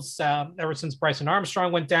tackles ever since Bryson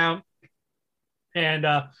Armstrong went down, and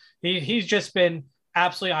he's just been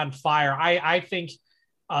absolutely on fire. I think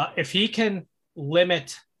if he can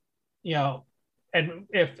limit, and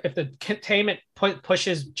if the containment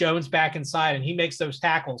pushes Jones back inside and he makes those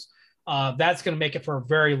tackles, that's going to make it for a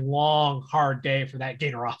very long, hard day for that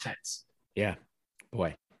Gator offense. Yeah,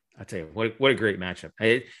 boy, I tell you what a great matchup.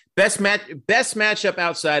 Best matchup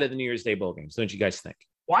outside of the New Year's Day bowl games. Don't you guys think?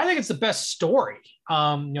 Well, I think it's the best story.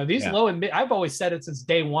 These low and mid, I've always said it since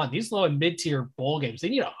day one. These low and mid tier bowl games, they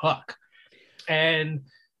need a hook. And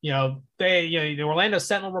the Orlando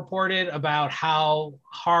Sentinel reported about how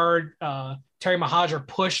hard Terry Mohajir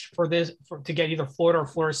pushed to get either Florida or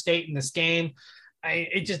Florida State in this game.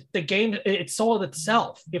 The game, it sold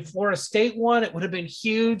itself. If Florida State won, it would have been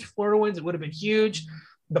huge. Florida wins, it would have been huge.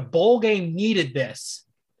 The bowl game needed this.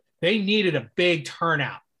 They needed a big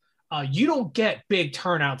turnout. You don't get big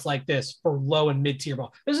turnouts like this for low and mid-tier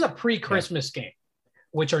ball. This is a pre-Christmas game,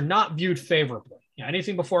 which are not viewed favorably.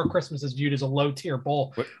 Anything before Christmas is viewed as a low-tier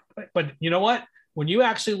bowl. But you know what? When you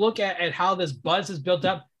actually look at how this buzz is built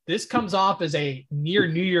up, this comes off as a near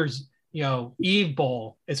New Year's Eve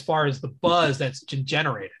bowl as far as the buzz that's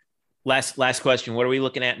generated. Last question. What are we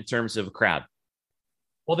looking at in terms of a crowd?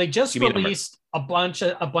 Well, they just released a bunch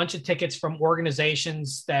of tickets from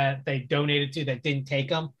organizations that they donated to that didn't take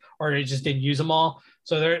them, or they just didn't use them all.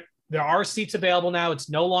 So there are seats available now. It's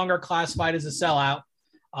no longer classified as a sellout.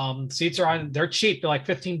 Seats they're cheap. They're like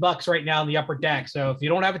 $15 right now in the upper deck. So if you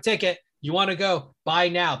don't have a ticket, you want to go, buy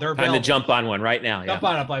now. They're available. Time to jump on one right now. Jump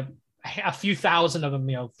on it. a few thousand of them,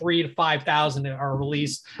 3,000 to 5,000 are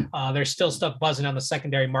released. There's still stuff buzzing on the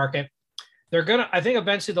secondary market. I think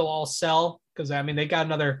eventually they'll all sell because they got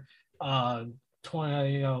another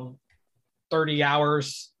 20, 30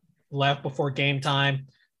 hours left before game time,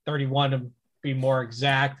 31 to be more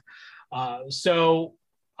exact. So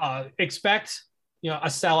expect, a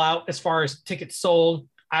sellout as far as tickets sold.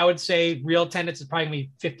 I would say real attendance is probably going to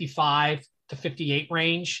be 55 to 58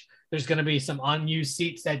 range. There's going to be some unused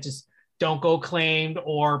seats that just don't go claimed,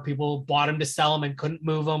 or people bought them to sell them and couldn't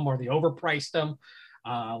move them, or they overpriced them.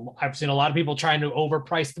 I've seen a lot of people trying to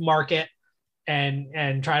overprice the market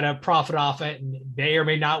and try to profit off it, and may or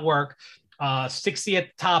may not work. 60 at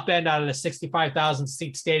the top end out of the 65,000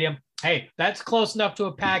 seat stadium. Hey, that's close enough to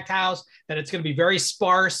a packed house that it's going to be very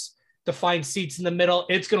sparse to find seats in the middle.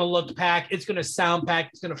 It's going to look packed. It's going to sound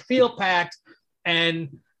packed. It's going to feel packed.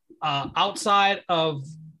 And outside of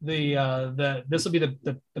this will be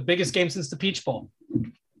the biggest game since the Peach Bowl.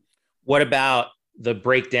 What about the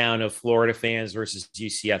breakdown of Florida fans versus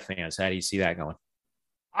UCF fans? How do you see that going?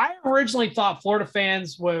 I originally thought Florida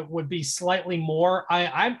fans would be slightly more.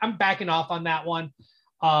 I'm backing off on that one.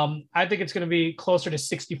 I think it's going to be closer to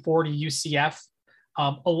 60-40 UCF.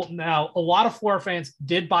 Now, a lot of Florida fans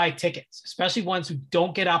did buy tickets, especially ones who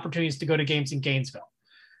don't get opportunities to go to games in Gainesville.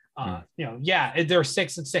 They're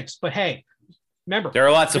 6-6, but hey, remember, there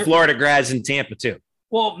are lots of Florida grads in Tampa too.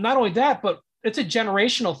 Well, not only that, but it's a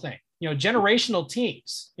generational thing. Generational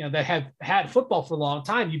teams, that have had football for a long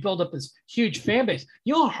time, you build up this huge fan base.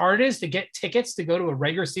 You know how hard it is to get tickets to go to a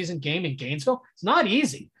regular season game in Gainesville? It's not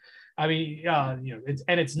easy.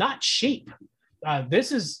 It's not cheap.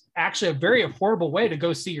 This is actually a very affordable way to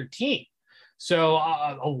go see your team. So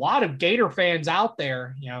a lot of Gator fans out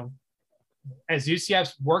there, as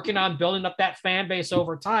UCF's working on building up that fan base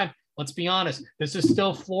over time, let's be honest, this is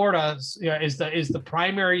still Florida is the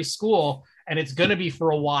primary school, and it's going to be for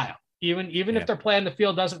a while. Even if their play on the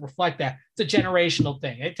field doesn't reflect that, it's a generational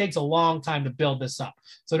thing. It takes a long time to build this up.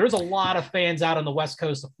 So there's a lot of fans out on the west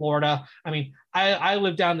coast of Florida. I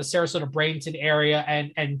live down in the Sarasota, Bradenton area,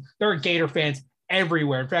 and there are Gator fans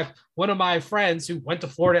everywhere. In fact, one of my friends who went to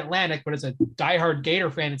Florida Atlantic, but is a diehard Gator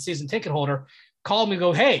fan and season ticket holder, called me and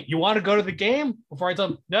go, "Hey, you want to go to the game?" Before I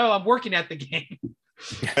told him, "No, I'm working at the game."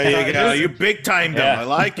 There you go. You big timed them. I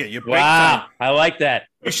like it. You big time. I like that.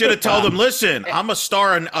 You should have told them, "Listen, I'm a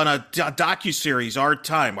star on a docuseries. Our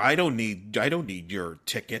time. I don't need your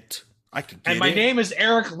ticket. I can get And my in." name is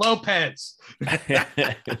Eric Lopez.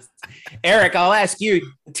 Eric, I'll ask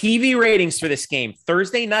you, TV ratings for this game,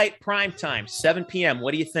 Thursday night prime time, 7 p.m.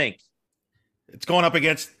 What do you think? It's going up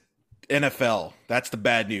against NFL. That's the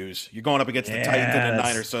bad news. You're going up against the Titans and the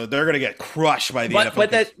Niners, so they're going to get crushed by the NFL. But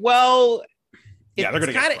they're going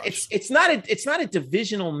to get crushed. It's not a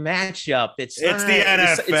divisional matchup. It's the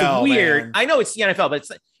NFL. It's weird. Man. I know it's the NFL, but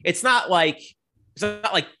it's not like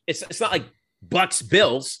Bucks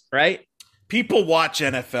Bills, right? People watch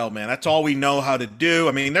NFL, man. That's all we know how to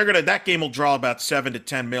do. That game will draw about 7 to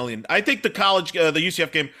 10 million. I think the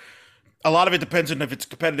UCF game, a lot of it depends on if it's a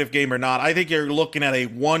competitive game or not. I think you're looking at a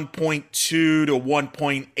 1.2 to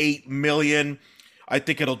 1.8 million. I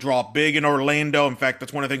think it'll draw big in Orlando. In fact,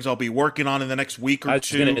 that's one of the things I'll be working on in the next week or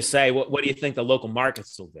two. I was going to say, what do you think the local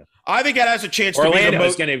markets will do? I think it has a chance to be the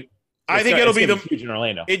most. It'll be huge in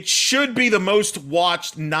Orlando. It should be the most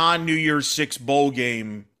watched non-New Year's Six bowl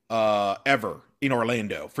game ever in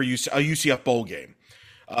Orlando for a UCF bowl game.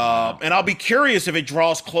 And I'll be curious if it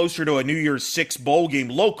draws closer to a New Year's Six bowl game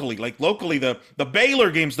locally. Like locally, the Baylor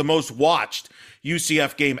game's the most watched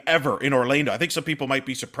UCF game ever in Orlando. I think some people might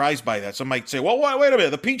be surprised by that. Some might say, well, wait a minute,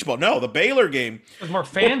 the Peach Bowl. No, the Baylor game. More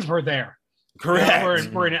fans were there.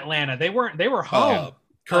 Correct. Were in Atlanta. They were home.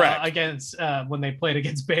 Correct. Against when they played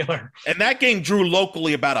against Baylor. And that game drew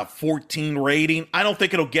locally about a 14 rating. I don't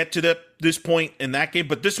think it'll get to this point in that game,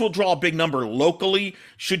 but this will draw a big number locally,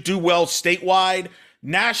 should do well statewide.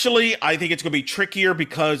 Nationally, I think it's going to be trickier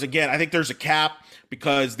because, again, I think there's a cap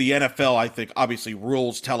because the NFL, I think, obviously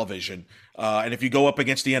rules television. And if you go up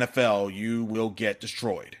against the NFL, you will get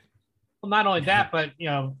destroyed. Well, not only that, but,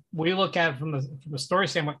 we look at it from the story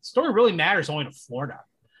standpoint. The story really matters only to Florida.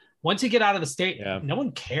 Once you get out of the state, no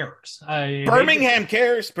one cares. Birmingham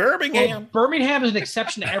cares. Birmingham. Well, Birmingham is an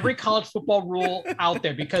exception to every college football rule out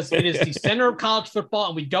there because it is the center of college football,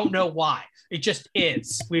 and we don't know why. It just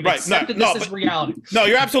is. We've accepted this as reality. No,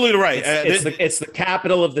 you're absolutely right. It's the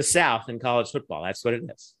capital of the South in college football. That's what it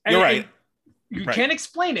is. You're right. You can't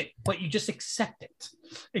explain it, but you just accept it.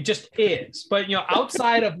 It just is. But,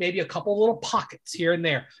 outside of maybe a couple little pockets here and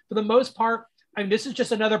there, for the most part, this is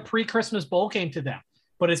just another pre-Christmas bowl game to them.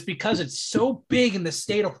 But it's because it's so big in the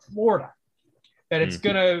state of Florida that it's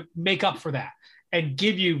going to make up for that and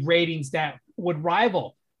give you ratings that would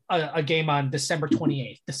rival a game on December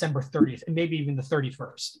 28th, December 30th, and maybe even the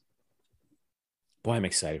 31st. Boy, I'm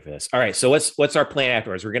excited for this. All right, so what's our plan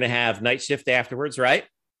afterwards? We're going to have night shift afterwards, right?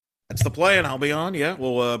 That's the plan. I'll be on. Yeah,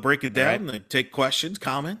 we'll break it down and take questions,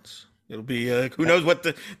 comments. It'll be who knows what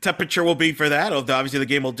the temperature will be for that. Obviously, the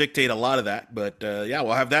game will dictate a lot of that. But yeah,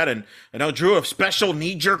 we'll have that. And I know Drew have special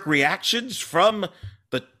knee-jerk reactions from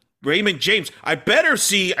the Raymond James. I better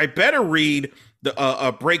read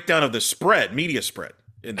a breakdown of the spread, media spread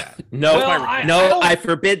in that. No, well, I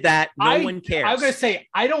forbid that. No one cares. I was going to say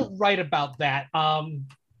I don't write about that.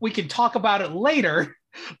 We can talk about it later,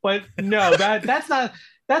 but no, that's not.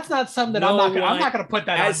 That's not something that I'm not going to put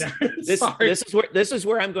that out there. This is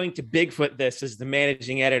where I'm going to Bigfoot this as the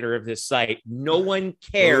managing editor of this site. No one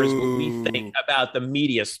cares what we think about the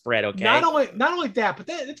media spread. Okay. Not only that, but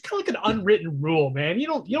it's kind of like an unwritten rule, man. You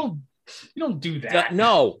don't do that.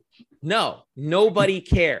 No, nobody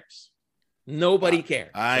cares. Nobody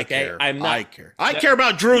cares. I care. I care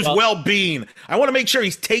about Drew's well-being. I want to make sure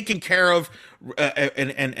he's taken care of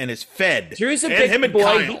and is fed. Drew's a big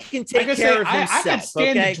boy. He can take care of himself. I can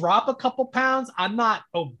stand to drop a couple pounds. I'm not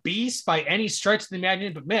obese by any stretch of the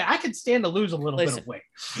imagination, but man, I can stand to lose a little bit of weight.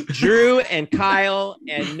 Drew and Kyle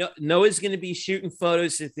and Noah's going to be shooting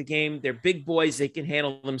photos at the game. They're big boys. They can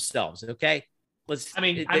handle themselves. Okay.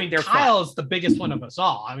 Kyle is the biggest one of us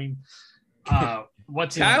all. I mean,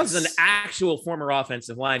 Kyle's an actual former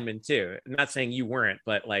offensive lineman too. I'm not saying you weren't,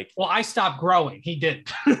 but well, I stopped growing. He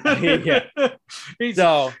didn't. Yeah. He's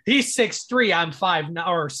 6'3", I'm 5'9",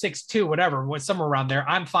 or 6'2", whatever, somewhere around there.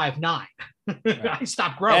 I'm 5'9". I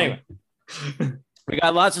stopped growing. Anyway, we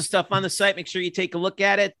got lots of stuff on the site. Make sure you take a look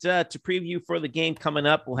at it to preview for the game coming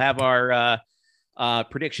up. We'll have our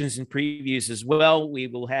predictions and previews as well. We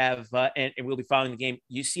will have and we'll be following the game.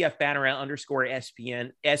 UCF Banneret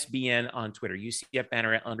 _SBN on Twitter. UCF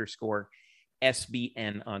Banneret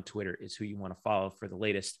 _SBN on Twitter is who you want to follow for the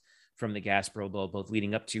latest from the Gasbro Bowl, both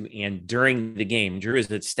leading up to and during the game. Drew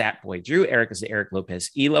is at Statboy Drew. Eric is at Eric Lopez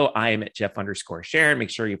Elo. I am at Jeff _Sharon. Make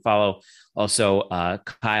sure you follow also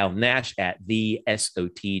Kyle Nash at the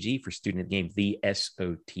SOTG for Student of the Game, the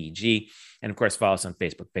SOTG. And of course, follow us on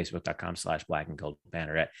Facebook, facebook.com/Black and Gold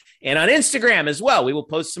Banneret. And on Instagram as well. We will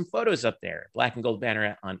post some photos up there. Black and Gold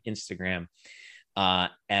Banneret on Instagram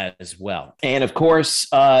as well. And of course,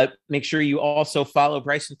 make sure you also follow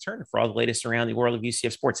Bryson Turner for all the latest around the world of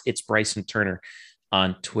UCF sports. It's Bryson Turner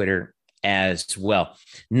on Twitter as well.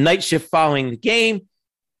 Night shift following the game.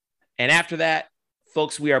 And after that,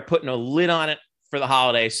 folks, we are putting a lid on it for the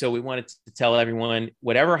holiday. So we wanted to tell everyone,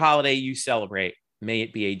 whatever holiday you celebrate, may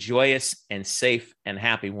it be a joyous and safe and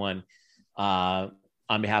happy one.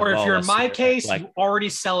 On behalf of all of us. Or if you're in my case, you already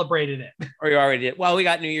celebrated it. Or you already did. Well, we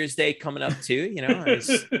got New Year's Day coming up too. You know,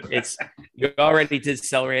 it's you already did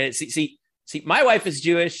celebrate it. See, my wife is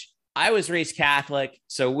Jewish. I was raised Catholic,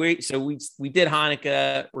 so we did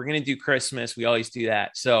Hanukkah. We're gonna do Christmas. We always do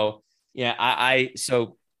that. So yeah,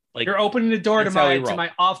 you're opening the door to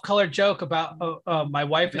my off-color joke about my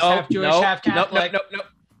wife is half Jewish, half Catholic.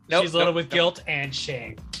 No, she's loaded with guilt and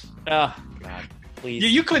shame. Oh God. Please.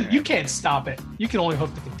 You can't stop it. You can only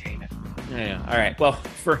hope to contain it. Yeah. All right. Well,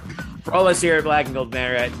 for all of us here at Black and Gold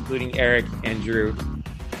Banneret, including Eric and Drew,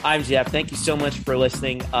 I'm Jeff. Thank you so much for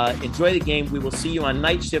listening. Enjoy the game. We will see you on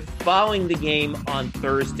night shift following the game on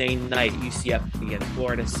Thursday night. UCF against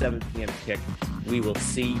Florida, 7 p.m. kick. We will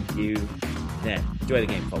see you then. Enjoy the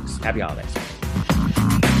game, folks. Happy holidays.